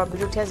প্ৰকাশৰ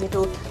বিৰুদ্ধে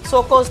যেটো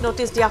চকজ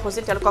নোটিছ দিয়া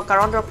হৈছিল তেওঁলোকক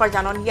কাৰণ দৰ্শকৰ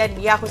জাননী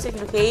দিয়া হৈছিল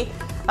কিন্তু সেই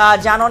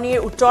জাননীৰ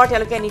উত্তৰ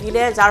তেওঁলোকে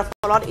নিদিলে যাৰ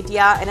ফলত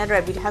এতিয়া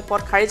এনেদৰে বিধায়ক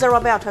পদ খাৰিজৰ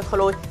বাবে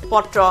অধ্যক্ষলৈ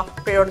পত্ৰ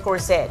প্ৰেৰণ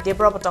কৰিছে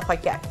দেৱব্ৰত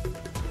শইকীয়াই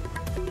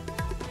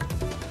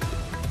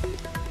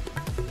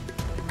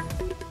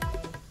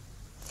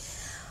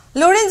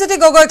লুৰিণজ্যোতি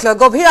গগৈক লৈ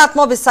গভীৰ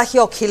আত্মবিশ্বাসী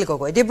অখিল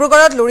গগৈ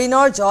ডিব্ৰুগড়ত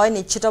লুৰিণৰ জয়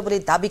নিশ্চিত বুলি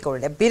দাবী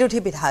কৰিলে বিৰোধী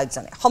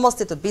বিধায়কজনে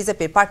সমষ্টিটোত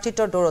বিজেপিৰ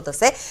প্ৰাৰ্থিত্বৰ দৌৰত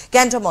আছে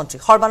কেন্দ্ৰীয় মন্ত্ৰী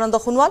সৰ্বানন্দ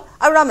সোণোৱাল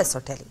আৰু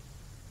ৰামেশ্বৰ তেলী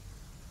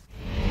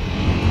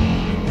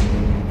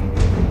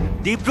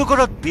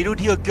ডিব্ৰুগড়ত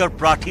বিৰোধী ঐক্যৰ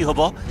প্ৰাৰ্থী হ'ব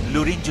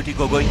লুৰিণজ্যোতি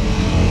গগৈ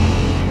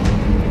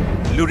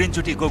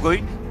লুৰিণজ্যোতি গগৈ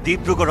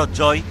ডিব্ৰুগড়ত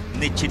জয়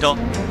নিশ্চিত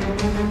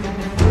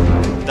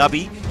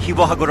দাবী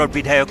শিৱসাগৰৰ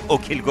বিধায়ক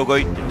অখিল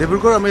গগৈ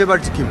ডিব্ৰুগড় আমি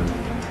এবাৰ জিকিম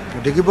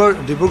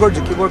ডিব্ৰুগড়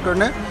জিকিবৰ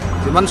কাৰণে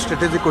যিমান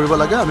ষ্ট্ৰেটেজি কৰিব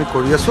লাগে আমি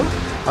কৰি আছোঁ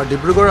আৰু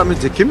ডিব্ৰুগড় আমি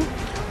জিকিম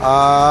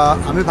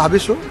আমি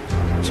ভাবিছোঁ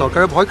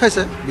চৰকাৰে ভয়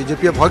খাইছে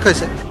বিজেপিয়ে ভয়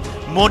খাইছে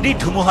মোদী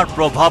ধুমুহাৰ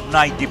প্ৰভাৱ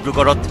নাই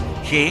ডিব্ৰুগড়ত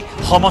সেই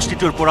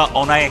সমষ্টিটোৰ পৰা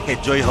অনায়াসে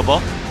জয় হ'ব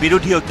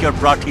বিৰোধী ঐক্যৰ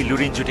প্ৰাৰ্থী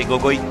লুৰিণজ্যোতি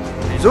গগৈ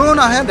যোন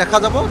আহে দেখা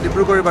যাব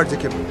ডিব্ৰুগড় এবাৰ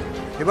জিকিম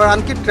এবাৰ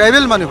আনকি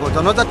ট্ৰাইবেল মানুহ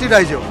জনজাতি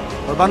ৰাইজেও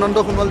সৰ্বানন্দ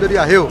সোণোৱাল যদি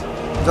আহেও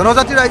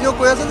জনজাতি ৰাইজেও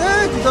কৈ আছে যে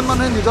যিজন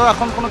মানুহে নিজৰ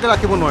আসনখনকে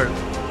ৰাখিব নোৱাৰে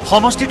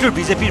সমষ্টিটোৰ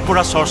বিজেপিৰ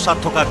পৰা চৰ্চাত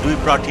থকা দুই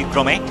প্ৰাৰ্থী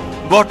ক্ৰমে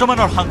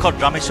বৰ্তমানৰ সাংসদ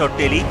ৰামেশ্বৰ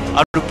তেলী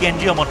আৰু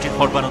কেন্দ্ৰীয় মন্ত্ৰী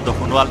সৰ্বানন্দ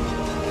সোণোৱাল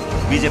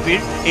বিজেপিৰ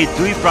এই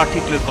দুই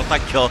প্ৰাৰ্থীক লৈ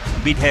কটাক্ষ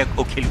বিধায়ক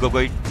অখিল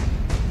গগৈ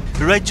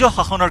ৰাজ্য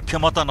শাসনৰ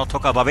ক্ষমতা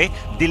নথকা বাবে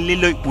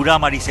দিল্লীলৈ উৰা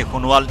মাৰিছে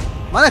সোণোৱাল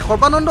মানে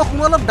সৰ্বানন্দ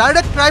সোণোৱালক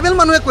ডাইৰেক্ট ট্ৰাইবেল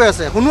মানুহে কৈ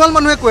আছে সোণোৱাল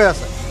মানুহে কৈ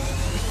আছে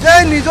যে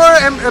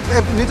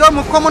নিজৰ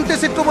মুখ্যমন্ত্ৰী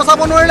চিটটো বচাব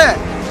নোৱাৰিলে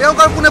তেওঁক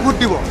আৰু কোনে ভোট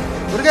দিব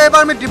গতিকে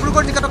এবাৰ আমি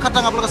ডিব্ৰুগড় জিকাটো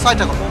খাটাং আপোনালোকে চাই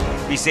থাকক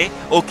পিছে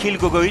অখিল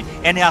গগৈৰ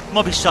এনে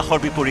আত্মবিশ্বাসৰ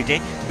বিপৰীতে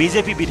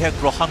বিজেপি বিধায়ক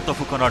প্ৰশান্ত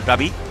ফুকনৰ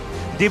দাবী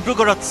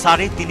ডিব্ৰুগড়ত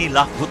 3.5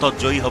 লাখ ভোটত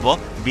জয়ী হ'ব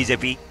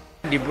বিজেপি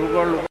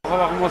ডিব্ৰুগড়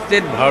লোকসভা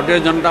সমষ্টিত ভাৰতীয়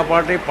জনতা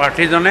পাৰ্টিৰ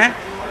প্ৰাৰ্থীজনে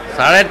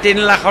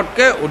 3.5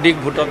 লাখতকৈ অধিক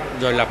ভোটত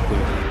জয়লাভ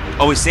কৰিব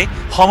অৱশ্যে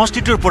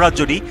সমষ্টিটোৰ পৰা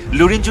যদি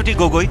লুৰিণজ্যোতি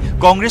গগৈ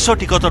কংগ্ৰেছৰ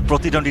টিকটত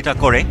প্ৰতিদ্বন্দ্বিতা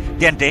কৰে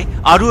তেন্তে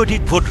আৰু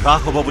অধিক ভোট হ্ৰাস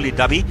হ'ব বুলি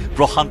দাবী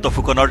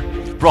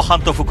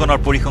প্ৰশান্ত ফুকনৰ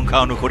পৰিসংখ্যা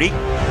অনুসৰি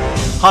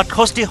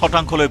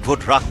 67% ভোট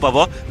হ্ৰাস পাব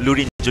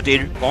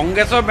লুৰিণজ্যোতিৰ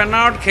কংগ্ৰেছৰ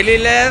বেনাৰত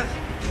খেলিলে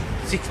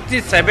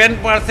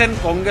 67%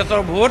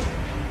 কংগ্ৰেছৰ ভোট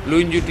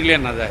লুৰিণজ্যোতিলৈ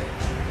নাযায়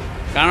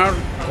কাৰণ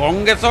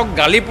কংগ্ৰেছক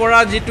গালি পৰা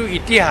যিটো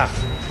ইতিহাস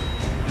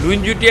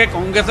লুৰিণজ্যোতিয়ে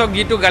কংগ্ৰেছক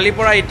যিটো গালি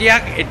পৰা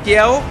ইতিহাস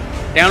এতিয়াও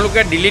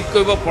তেওঁলোকে ডিলিট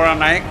কৰিব পৰা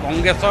নাই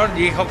কংগ্ৰেছৰ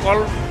যিসকল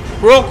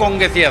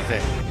কংগ্ৰেছী আছে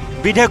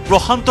বিধায়ক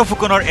প্ৰশান্ত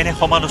ফুকনৰ এনে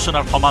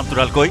সমালোচনাৰ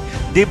সমান্তৰালকৈ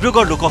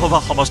ডিব্ৰুগড় লোকসভা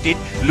সমষ্টিত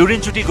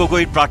লুৰিণজ্যোতি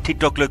গগৈৰ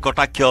প্ৰাৰ্থিত্বক লৈ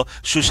কটাক্ষ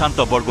সুশান্ত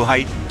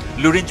বৰগোহাঁই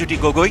লুৰিণজ্যোতি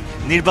গগৈ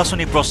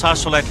নিৰ্বাচনী প্ৰচাৰ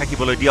চলাই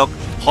থাকিবলৈ দিয়ক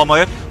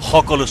সময়ত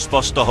সকলো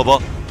স্পষ্ট হ'ব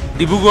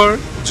ডিব্ৰুগড়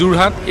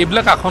যোৰহাট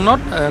এইবিলাক আসনত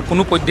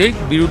কোনো পৰ্যায়ত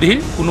বিৰোধী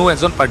কোনো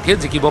এজন প্ৰাৰ্থীয়ে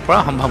জিকিব পৰা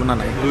সম্ভাৱনা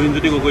নাই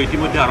লুৰিণজ্যোতি গগৈ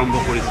ইতিমধ্যে আৰম্ভ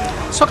কৰিছে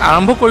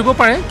আৰম্ভ কৰিব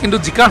পাৰে কিন্তু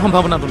জিকাৰ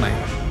সম্ভাৱনাটো নাই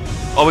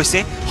অৱশ্যে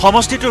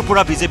সমষ্টিটোৰ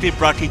পৰা বিজেপিৰ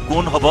প্ৰাৰ্থী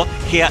কোন হ'ব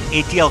সেয়া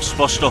এতিয়াও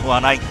স্পষ্ট হোৱা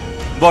নাই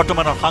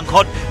বৰ্তমানৰ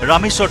সাংসদ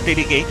ৰামেশ্বৰ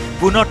তেলীকে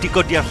পুনৰ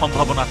টিকট দিয়াৰ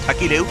সম্ভাৱনা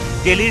থাকিলেও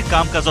তেলীৰ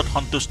কাম কাজত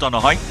সন্তুষ্ট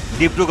নহয়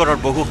ডিব্ৰুগড়ৰ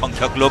বহু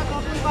সংখ্যক লোক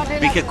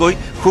বিশেষকৈ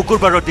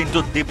শুকুৰবাৰৰ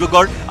দিনটোত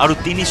ডিব্ৰুগড় আৰু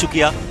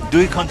তিনিচুকীয়া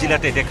দুইখন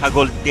জিলাতে দেখা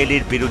গ'ল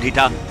তেলীৰ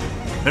বিৰোধিতা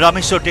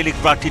ৰামেশ্বৰ তেলীক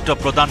প্ৰাৰ্থিত্ব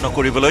প্ৰদান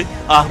নকৰিবলৈ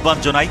আহ্বান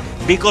জনাই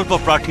বিকল্প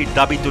প্ৰাৰ্থীৰ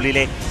দাবী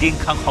তুলিলে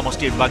টিংখাং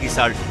সমষ্টিৰ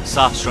বাগিচাৰ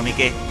চাহ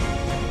শ্ৰমিকে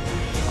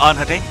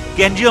আনহাতে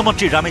কেন্দ্ৰীয়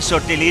মন্ত্ৰী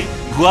ৰামেশ্বৰ তেলীৰ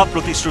ভুৱা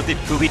প্ৰতিশ্ৰুতিত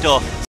ক্ষোভিত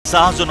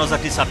চাহ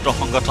জনজাতি ছাত্ৰ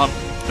সংগঠন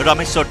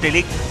ৰামেশ্বৰ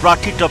তেলীক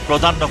প্ৰাৰ্থিত্ব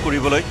প্ৰদান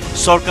নকৰিবলৈ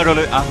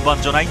চৰকাৰলৈ আহ্বান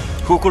জনাই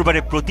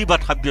শুকুৰবাৰে প্ৰতিবাদ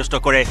সাব্যস্ত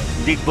কৰে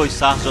ডিগবৈ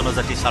চাহ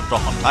জনজাতি ছাত্ৰ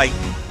সন্থাই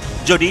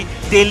যদি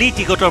তেলী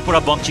টিকটৰ পৰা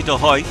বঞ্চিত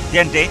হয়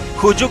তেন্তে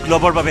সুযোগ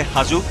ল'বৰ বাবে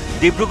সাজু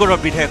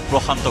ডিব্ৰুগড়ৰ বিধায়ক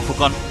প্ৰশান্ত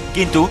ফুকন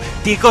কিন্তু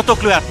টিকটক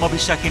লৈ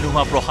আত্মবিশ্বাসী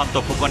নোহোৱা প্ৰশান্ত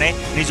ফুকনে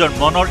নিজৰ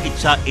মনৰ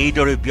ইচ্ছা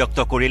এইদৰে ব্যক্ত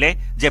কৰিলে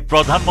যে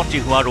প্ৰধানমন্ত্ৰী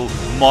হোৱাৰো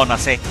মন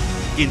আছে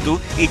কিন্তু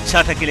ইচ্ছা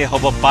থাকিলে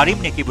হ'ব পাৰিম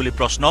নেকি বুলি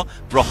প্ৰশ্ন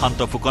প্ৰশান্ত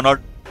ফুকনৰ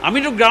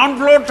আমিতো গ্ৰাউণ্ড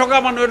ফ্ল'ৰত থকা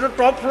মানুহ এইটো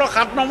টপ ফ্ল'ৰ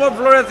 7 নম্বৰ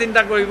ফ্ল'ৰে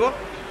চিন্তা কৰিব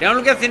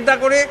তেওঁলোকে চিন্তা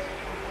কৰি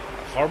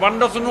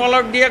সৰ্বানন্দ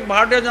সোণোৱালক দিয়ক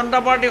ভাৰতীয় জনতা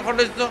পাৰ্টিৰ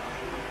সদস্য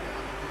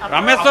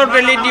ৰামেশ্বৰ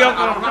তেলী দিয়ক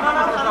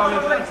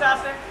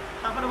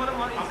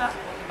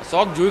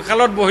চব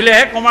জুইশালত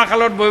বহিলেহে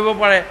কমাৰশালত বহিব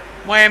পাৰে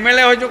মই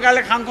MLA হয়তো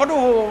কাইলৈ সাংসদো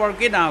হ'ব পাৰোঁ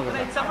কি ডাঙৰ কথা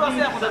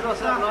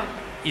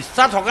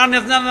ইচ্ছা থকা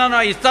নিচিনা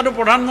নহয় ইচ্ছাটো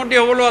প্ৰধানমন্ত্ৰী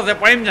হ'বলৈ আছে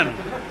পাৰিম জানো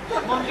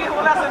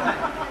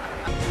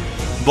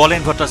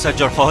বলেন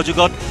ভট্টাচাৰ্যৰ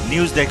সহযোগত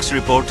news desk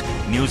report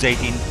news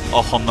 18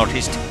 Assam north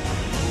east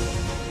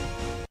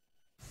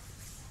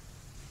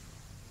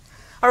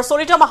আৰু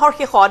চলিত মাহৰ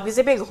শেষত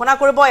বিজেপি ঘোষণা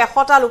কৰিব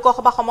 100টা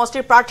লোকসভা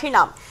সমষ্টিৰ প্ৰাৰ্থীৰ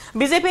নাম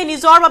বিজেপি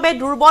নিজৰ বাবে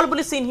দুৰ্বল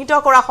বুলি চিহ্নিত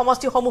কৰা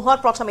সমষ্টিসমূহত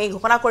প্ৰথমে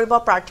ঘোষণা কৰিব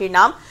প্ৰাৰ্থীৰ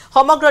নাম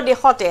সমগ্ৰ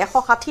দেশতে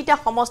 160টা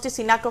সমষ্টি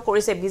চিনাক্ত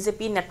কৰিছে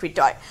বিজেপি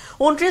নেতৃত্বই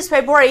 29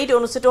 ফেব্ৰুৱাৰীত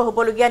অনুষ্ঠিত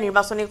হ'বলগীয়া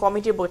নিৰ্বাচনী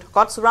কমিটিৰ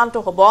বৈঠকত চূড়ান্ত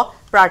হ'ব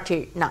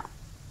প্ৰাৰ্থীৰ নাম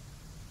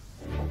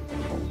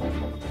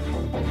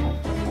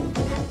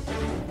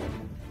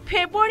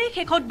ফেব্ৰুৱাৰী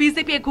শেষত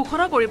বিজেপিয়ে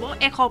ঘোষণা কৰিব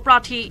 100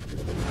 প্ৰাৰ্থী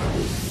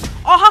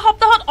অহা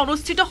সপ্তাহত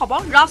অনুষ্ঠিত হ'ব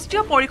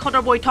ৰাষ্ট্ৰীয়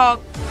পৰিষদৰ বৈঠক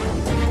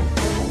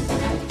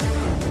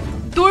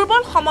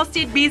দুৰ্বল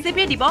সমষ্টিত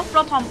বিজেপিয়ে দিব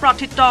প্ৰথম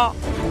প্ৰাৰ্থিত্ব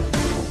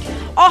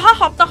অহা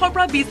সপ্তাহৰ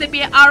পৰা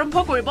বিজেপিয়ে আৰম্ভ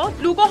কৰিব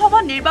লোকসভা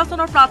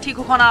নিৰ্বাচনৰ প্ৰাৰ্থী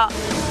ঘোষণা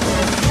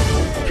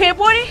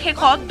ফেব্ৰুৱাৰীৰ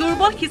শেষত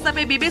দুৰ্বল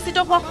হিচাপে বিবেচিত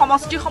হোৱা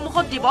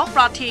সমষ্টিসমূহত দিব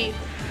প্ৰাৰ্থী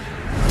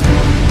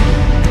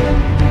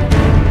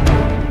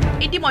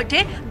ইতিমধ্যে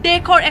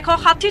দেশৰ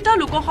 160টা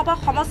লোকসভা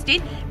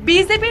সমষ্টিত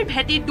বিজেপিৰ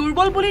ভেটি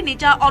দুৰ্বল বুলি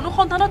নিতা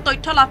অনুসন্ধানত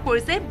তথ্য লাভ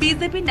কৰিছে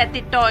বিজেপি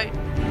নেতৃত্বই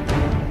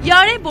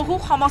ইয়াৰে বহু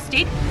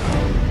সমষ্টিত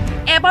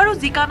এবাৰো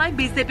জিকা নাই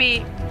বিজেপি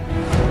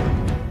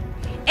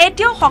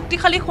এতিয়াও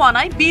শক্তিশালী হোৱা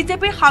নাই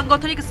বিজেপিৰ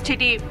সাংগঠনিক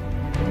স্থিতি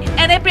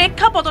এনে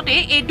প্ৰেক্ষাপটতে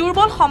এই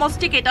দুৰ্বল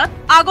সমষ্টিকেইটাত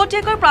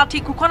আগতীয়াকৈ প্ৰাৰ্থী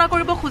ঘোষণা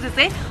কৰিব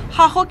খুজিছে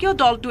শাসকীয়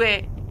দলটোৱে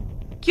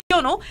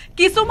কিয়নো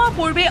কিছুমাহ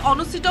পূৰ্বে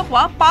অনুষ্ঠিত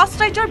হোৱা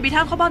 5 ৰাজ্যৰ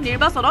বিধানসভা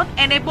নিৰ্বাচনত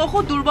এনে বহু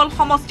দুৰ্বল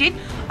সমষ্টিত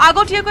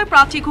আগতীয়াকৈ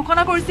প্ৰাৰ্থী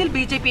ঘোষণা কৰিছিল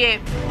বিজেপিয়ে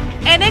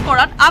এনে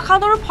কৰাত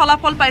আশানুৰূপ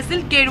ফলাফল পাইছিল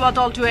গেৰুৱা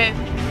দলটোৱে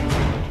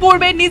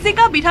পূৰ্বে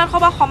নিজিকা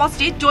বিধানসভা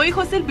সমষ্টিত জয়ী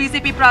হৈছিল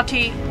বিজেপি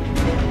প্ৰাৰ্থী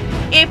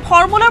এই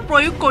ফৰ্মুলাৰ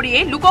প্ৰয়োগ কৰিয়ে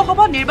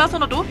লোকসভা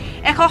নিৰ্বাচনতো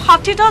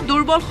 160টা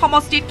দুৰ্বল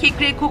সমষ্টিত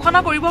শীঘ্ৰে ঘোষণা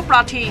কৰিব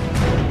প্ৰাৰ্থী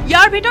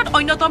ইয়াৰ ভিতৰত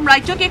অন্যতম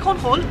ৰাজ্যকেইখন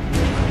হ'ল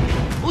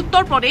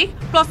উত্তৰ প্ৰদেশ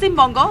পশ্চিম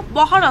বংগ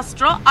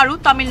মহাৰাষ্ট্ৰ আৰু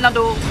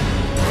তামিলনাডু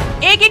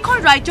এইকেইখন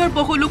ৰাজ্যৰ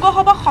বহু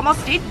লোকসভা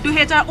সমষ্টিত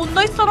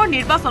 2019 চনৰ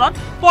নিৰ্বাচনত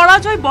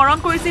পৰাজয় বৰণ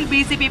কৰিছিল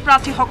বিজেপি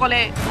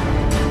প্ৰাৰ্থীসকলে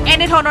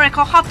এনেধৰণৰ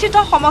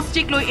 160টা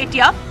সমষ্টিক লৈ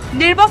এতিয়া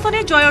নিৰ্বাচনী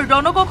জয়ৰ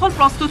ৰণকৌশল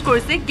প্ৰস্তুত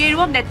কৰিছে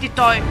গেৰুৱা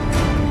নেতৃত্বই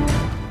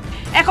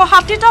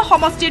 160টা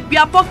সমষ্টিত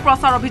ব্যাপক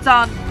প্ৰচাৰ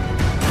অভিযান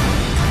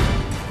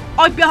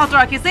অব্যাহত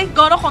ৰাখিছে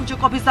গণসংযোগ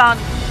অভিযান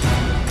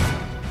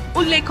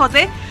উল্লেখ্য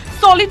যে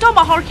চলিত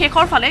মাহৰ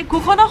শেষৰ ফালে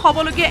ঘোষণা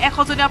হ'বলগীয়া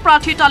 100জনীয়া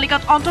প্ৰাৰ্থীৰ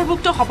তালিকাত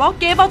অন্তৰ্ভুক্ত হ'ব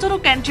কেইবাজনো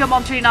কেন্দ্ৰীয়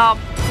মন্ত্ৰীৰ নাম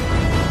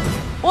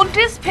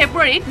 29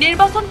 ফেব্ৰুৱাৰীত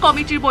নিৰ্বাচন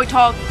কমিটিৰ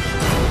বৈঠক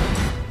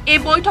এই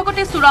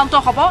বৈঠকতে চূড়ান্ত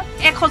হ'ব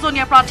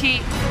 100জনীয়া প্ৰাৰ্থী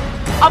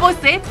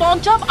অৱশ্যে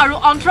পঞ্জাৱ আৰু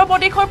অন্ধ্ৰ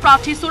প্ৰদেশৰ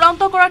প্ৰাৰ্থী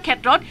চূড়ান্ত কৰাৰ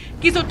ক্ষেত্ৰত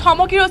কিছু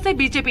থমকি ৰৈছে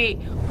বিজেপি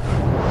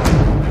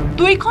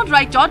দুইখন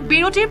ৰাজ্যত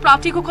বিৰোধীৰ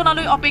প্ৰাৰ্থী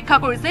ঘোষণালৈ অপেক্ষা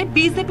কৰিছে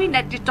বিজেপি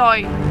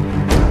নেতৃত্বই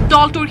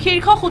দলটোৰ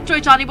শীৰ্ষ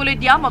সূত্ৰই জানিবলৈ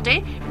দিয়া মতে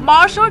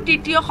মাৰ্চৰ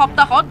তৃতীয়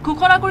সপ্তাহত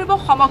ঘোষণা কৰিব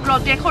সমগ্ৰ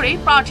দেশৰে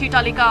প্ৰাৰ্থীৰ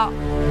তালিকা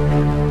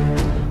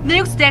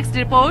news desk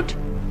report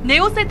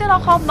news 18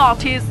 Assam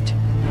north east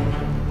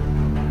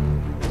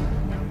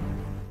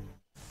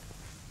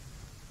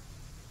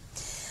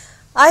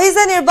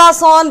আহিছে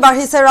নিৰ্বাচন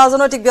বাঢ়িছে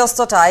ৰাজনৈতিক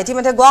ব্যস্ততা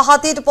ইতিমধ্যে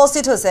গুৱাহাটীত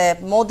উপস্থিত হৈছে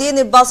মোদীয়ে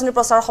নিৰ্বাচনী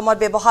প্ৰচাৰৰ সময়ত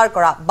ব্যৱহাৰ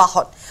কৰা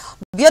বাহন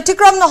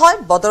ব্যতিক্ৰম নহয়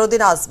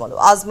বদৰুদ্দিন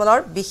আজমলৰ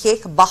বিশেষ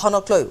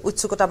বাহনক লৈ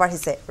উৎসুকতা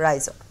বাঢ়িছে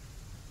ৰাইজৰ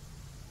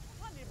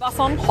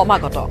নিৰ্বাচন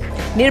সমাগত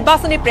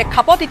নিৰ্বাচনী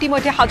প্ৰেক্ষাপট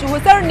ইতিমধ্যে সাজু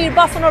হৈছে আৰু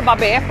নিৰ্বাচনৰ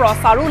বাবে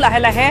প্ৰচাৰো লাহে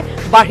লাহে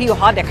বাঢ়ি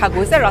অহা দেখা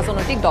গৈছে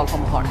ৰাজনৈতিক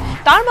দলসমূহৰ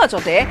তাৰ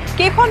মাজতে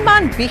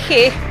কেইখনমান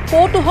বিশেষ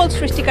কৌতুহল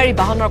সৃষ্টিকাৰী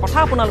বাহনৰ কথা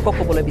আপোনালোকক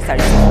ক'বলৈ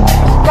বিচাৰিছো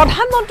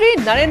প্ৰধানমন্ত্ৰী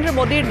নৰেন্দ্ৰ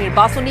মোদীৰ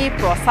নিৰ্বাচনী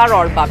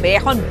প্ৰচাৰৰ বাবে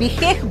এখন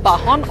বিশেষ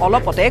বাহন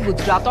অলপতে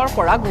গুজৰাটৰ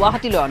পৰা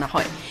গুৱাহাটীলৈ অনা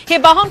হয় সেই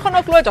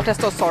বাহনখনক লৈ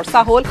যথেষ্ট চৰ্চা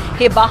হ'ল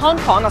সেই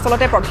বাহনখন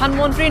আচলতে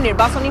প্ৰধানমন্ত্ৰীৰ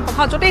নিৰ্বাচনী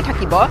সভা য'তেই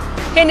থাকিব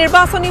সেই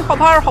নিৰ্বাচনী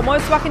সভাৰ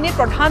সময়ছোৱাখিনিত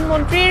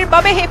প্ৰধানমন্ত্ৰীৰ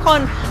বাবে সেইখন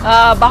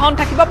বাহন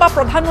থাকিব বা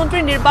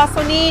প্ৰধানমন্ত্ৰীৰ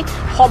নিৰ্বাচনী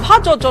সভা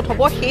য'ত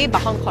হ'ব সেই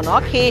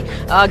বাহনখনক সেই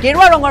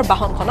গেৰুৱা ৰঙৰ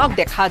বাহনখনক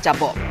দেখা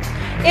যাব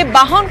এই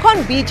বাহনখন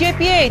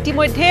বিজেপিয়ে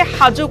ইতিমধ্যে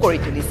সাজু কৰি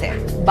তুলিছে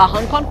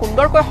বাহনখন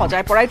সুন্দৰকৈ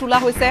সজাই পৰাই তোলা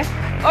হৈছে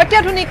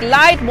অত্যাধুনিক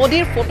লাইট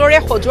মোদীৰ ফটোৰে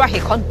সজোৱা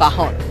সেইখন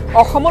বাহন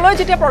অসমলৈ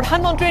যেতিয়া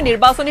প্ৰধানমন্ত্ৰীৰ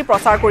নিৰ্বাচনী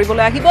প্ৰচাৰ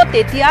কৰিবলৈ আহিব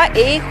তেতিয়া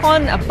এইখন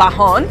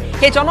বাহন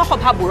সেই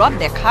জনসভাবোৰত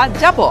দেখা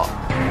যাব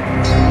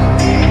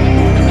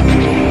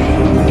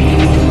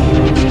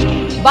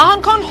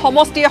বাহনখন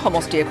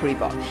সমষ্টিয়ে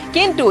ঘূৰিব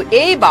কিন্তু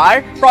এইবাৰ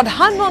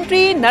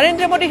প্ৰধানমন্ত্ৰী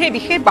নৰেন্দ্ৰ মোদীৰ সেই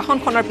বিশেষ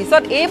বাহনখনৰ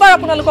পিছত এইবাৰ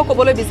আপোনালোকক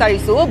ক'বলৈ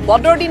বিচাৰিছো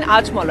বদৰুদ্দিন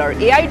আজমলৰ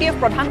AIDF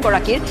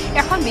প্ৰধানগৰাকীৰ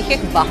এখন বিশেষ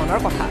বাহনৰ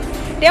কথা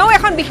তেওঁ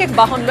এখন বিশেষ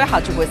বাহন লৈ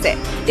সাজু হৈছে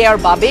তেওঁৰ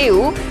বাবেও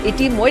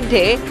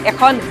ইতিমধ্যে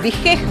এখন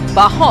বিশেষ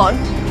বাহন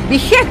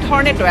বিশেষ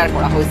ধৰণে তৈয়াৰ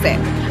কৰা হৈছে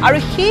আৰু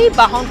সেই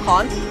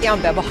বাহনখন তেওঁ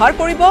ব্যৱহাৰ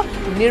কৰিব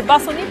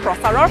নিৰ্বাচনী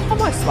প্ৰচাৰৰ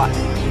সময়ছোৱাত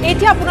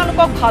এতিয়া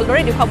আপোনালোকক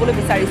ভালদৰে দেখাবলৈ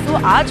বিচাৰিছো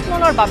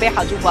আজমলৰ বাবে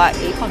সাজু হোৱা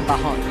এইখন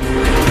বাহন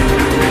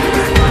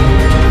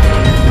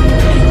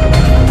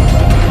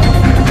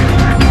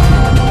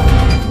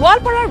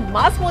গোৱালপাৰাৰ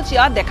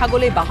মাজমজিয়া দেখা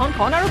গ'লে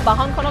বাহনখন আৰু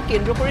বাহনখনক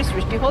কেন্দ্ৰ কৰি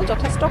সৃষ্টি হ'ল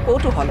যথেষ্ট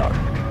কৌতূহলৰ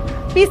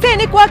পিছে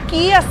এনেকুৱা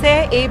কি আছে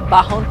এই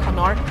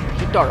বাহনখনৰ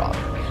ভিতৰত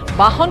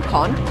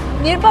বাহনখন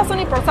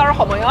নিৰ্বাচনী প্ৰচাৰৰ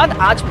সময়ত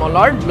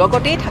আজমলৰ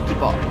লগতেই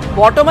থাকিব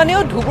বৰ্তমানেও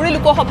ধুবুৰী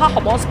লোকসভা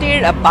সমষ্টিৰ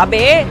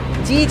বাবে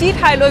যি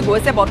ঠাইলৈ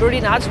গৈছে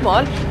বদৰুদ্দিন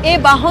আজমল এই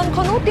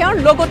বাহনখনো তেওঁৰ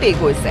লগতেই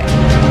গৈছে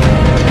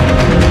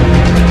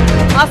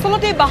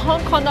আচলতে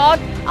বাহনখনত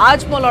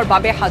আজমলৰ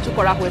বাবে সাজু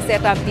কৰা হৈছে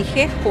এটা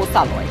বিশেষ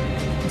শৌচালয়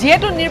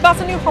যেহেতু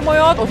নিৰ্বাচনী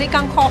সময়ত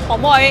অধিকাংশ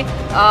সময়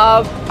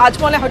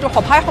আজমলে হয়তো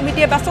সভায়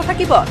সমিতিয়ে ব্যস্ত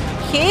থাকিব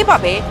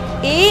সেইবাবে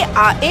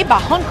এই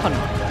বাহনখন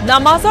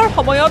নামাজৰ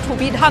সময়ত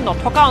সুবিধা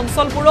নথকা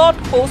অঞ্চলবোৰত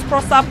শৌচ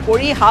প্ৰস্ৰাৱ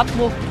কৰি হাত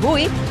মুখ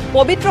ধুই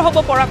পবিত্ৰ হ'ব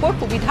পৰাকৈ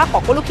সুবিধা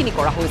সকলোখিনি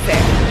কৰা হৈছে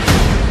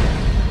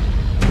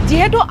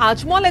যেহেতু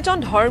আজমল এজন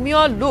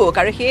ধৰ্মীয় লোক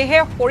আৰু সেয়েহে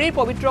শৰীৰ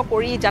পবিত্ৰ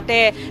কৰি যাতে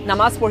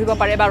নামাজ পঢ়িব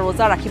পাৰে বা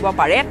ৰোজা ৰাখিব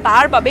পাৰে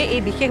তাৰ বাবে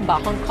এই বিশেষ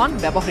বাহনখন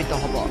ব্যৱহৃত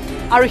হ'ব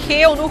আৰু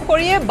সেই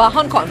অনুসৰিয়ে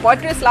বাহনখন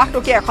 ৩৫ লাখ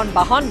টকীয়া এখন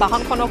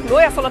বাহনখনক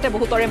লৈ আচলতে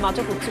বহুতৰে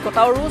মাজত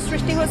উৎসুকতাৰো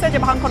সৃষ্টি হৈছে যে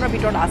বাহনখনৰ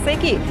ভিতৰত আছে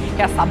কি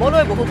সেয়া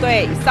চাবলৈ বহুতে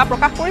ইচ্ছা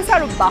প্ৰকাশ কৰিছে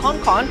আৰু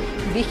বাহনখন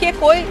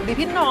বিশেষকৈ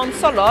বিভিন্ন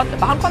অঞ্চলত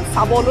বাহনখন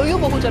চাবলৈও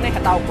বহুজনে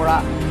হেতা ওপৰা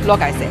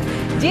লগাইছে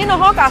যি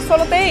নহওক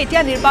আচলতে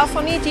এতিয়া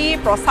নিৰ্বাচনী যি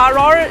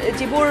প্ৰচাৰৰ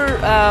যিবোৰ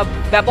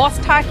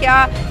ব্যৱস্থা সেয়া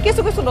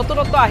কিছু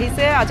নতুনত্ব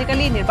আহিছে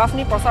আজিকালি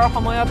নিৰ্বাচনী প্ৰচাৰৰ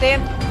সময়তে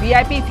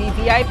VIP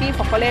VVIP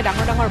সকলে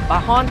ডাঙৰ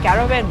বাহন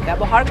ক্যাৰাভেন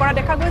ব্যৱহাৰ কৰা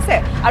দেখা গৈছে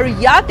আৰু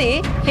ইয়াতে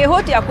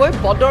শেহতীয়াকৈ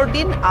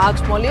বদৰুদ্দিন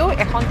আজমলেও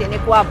এখন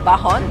তেনেকুৱা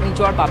বাহন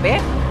নিজৰ বাবে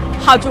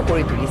সাজু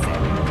কৰি তুলিছে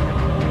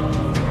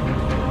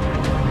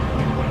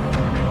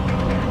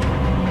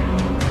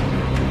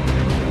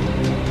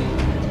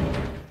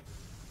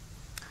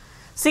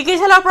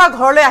চিকিৎসালয়ৰ পৰা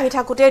ঘৰলৈ আহি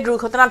থাকোতে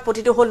দুৰ্ঘটনাত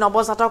পতিত হ'ল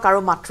নৱজাতক আৰু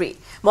মাতৃ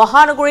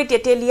মহানগৰীৰ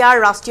তেতেলিয়াৰ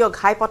ৰাষ্ট্ৰীয়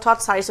ঘাইপথত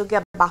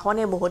চাৰিচকীয়া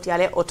বাহনে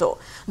মহতিয়ালে অটো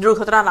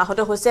দুৰ্ঘটনাত আহত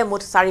হৈছে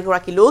মুঠ 4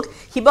 গৰাকী লোক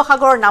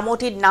শিৱসাগৰৰ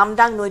নামতিত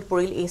নামদাং নৈত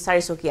পৰিল এই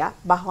চাৰিচকীয়া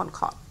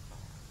বাহনখন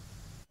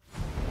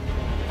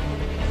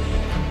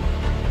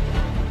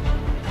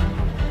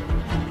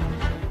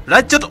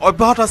ৰাজ্যত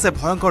অব্যাহত আছে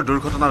ভয়ংকৰ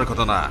দুৰ্ঘটনাৰ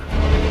ঘটনা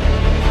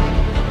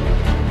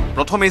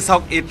প্ৰথমে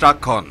চাওক এই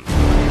ট্ৰাকখন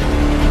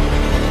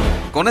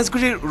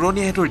গণেশগুৰিৰ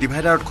উৰণীয়া হেতুৰ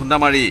ডিভাইডাৰত খুন্দা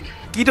মাৰি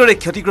কিদৰে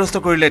ক্ষতিগ্ৰস্ত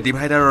কৰিলে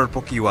ডিভাইডাৰৰ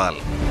পকী ৱাল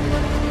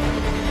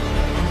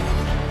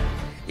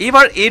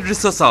এইবাৰ এই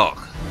দৃশ্য চাওক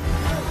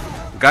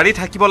গাড়ী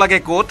থাকিব লাগে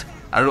ক'ত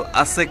আৰু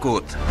আছে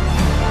ক'ত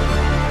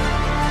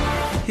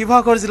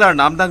শিৱসাগৰ জিলাৰ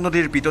নামদাং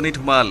নদীৰ পিটনিত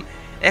সোমাল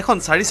এখন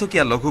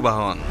চাৰিচকীয়া লঘু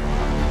বাহন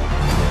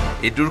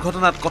এই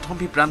দুৰ্ঘটনাত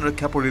কথম্পি প্ৰাণ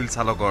ৰক্ষা পৰিল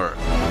চালকৰ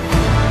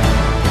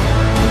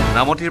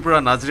নামতিৰ পৰা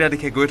নাজিৰা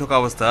দিশে গৈ থকা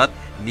অৱস্থাত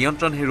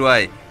নিয়ন্ত্ৰণ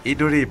হেৰুৱাই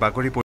এইদৰেই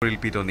বাগৰি পৰিল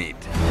পিটনিত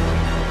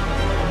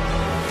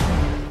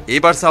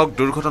এইবাৰ চাওক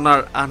দুৰ্ঘটনাৰ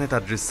আন এটা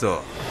দৃশ্য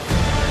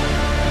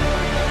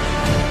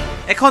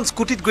এখন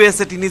স্কুটিত গৈ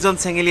আছে 3জন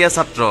চেঙেলীয়া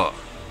ছাত্ৰ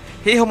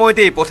সেই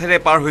সময়তে পথেৰে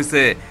পাৰ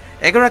হৈছে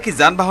এগৰাকী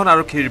যান-বাহন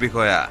আৰক্ষীৰ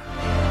বিষয়া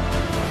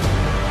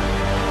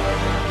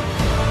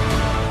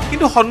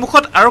কিন্তু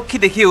সন্মুখত আৰক্ষী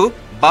দেখিও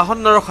বাহন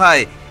নৰখাই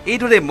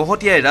এইদৰে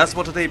মহতিয়াই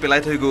ৰাজপথতেই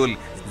পেলাই থৈ গ'ল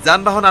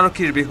যান-বাহন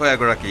আৰক্ষীৰ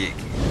বিষয়াগৰাকীক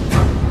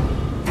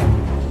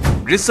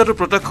দৃশ্যটো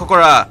প্ৰত্যক্ষ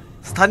কৰা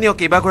স্থানীয়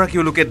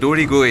কেইবাগৰাকীও লোকে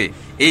দৌৰি গৈ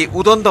এই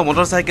উদণ্ড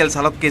মটৰচাইকেল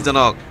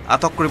চালককেইজনক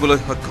আটক কৰিবলৈ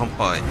সক্ষম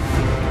হয়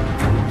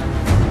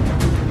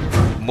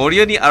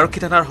মৰিয়নি আৰক্ষী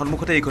থানাৰ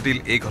সন্মুখতে ঘটিল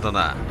এই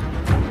ঘটনা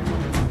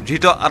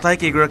ধৃত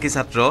আটাইকেইগৰাকী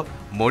ছাত্ৰ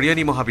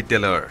মৰিয়নি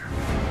মহাবিদ্যালয়ৰ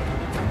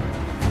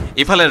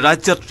ইফালে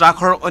ৰাজ্যত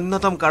ট্ৰাকৰ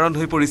অন্যতম কাৰণ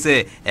হৈ পৰিছে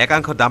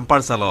একাংশ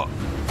ডাম্পাৰ চালক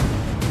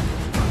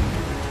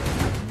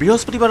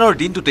বৃহস্পতিবাৰৰ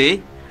দিনটোতে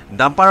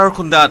ডাম্পাৰৰ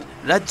খুন্দাত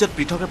ৰাজ্যত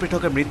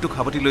পৃথকে মৃত্যুক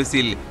সাৱটি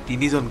লৈছিল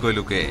 3জনকৈ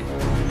লোকে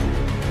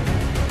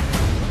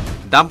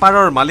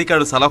ডাম্পাৰৰ মালিক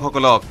আৰু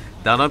চালকসকলক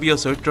দানৱীয়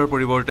চৰিত্ৰৰ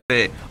পৰিৱৰ্তে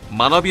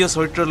মানৱীয়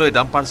চৰিত্ৰলৈ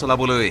ডাম্পাৰ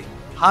চলাবলৈ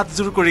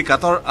হাতজোৰ কৰি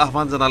কাটৰ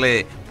আহ্বান জনালে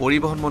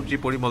পৰিবহণ মন্ত্ৰী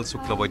পৰিমল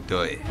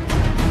শুক্লবৈদ্যই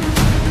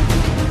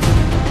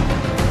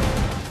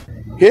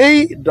এই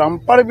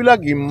ডাম্পাৰবিলাক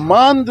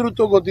ইমান দ্ৰুত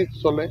গতিত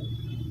চলে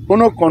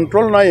কোনো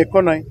কণ্ট্ৰল নাই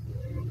একো নাই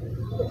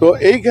তো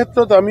এই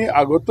ক্ষেত্ৰত আমি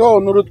আগতেও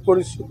অনুৰোধ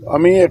কৰিছোঁ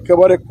আমি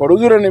একেবাৰে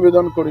কৰজোৰে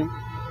নিবেদন কৰিম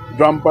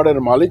ডাম্পাৰৰ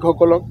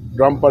মালিকসকলক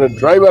ডাম্পাৰৰ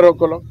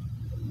ড্ৰাইভাৰসকলক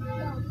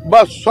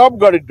বা সব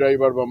গাড়ীৰ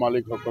ড্ৰাইভাৰ বা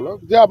মালিকসকলক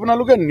যে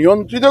আপোনালোকে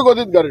নিয়ন্ত্ৰিত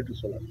গতিত গাড়ীটো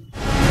চলাওক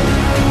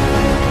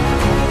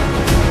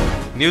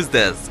news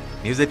desk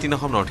news 18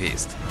 Assam north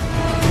east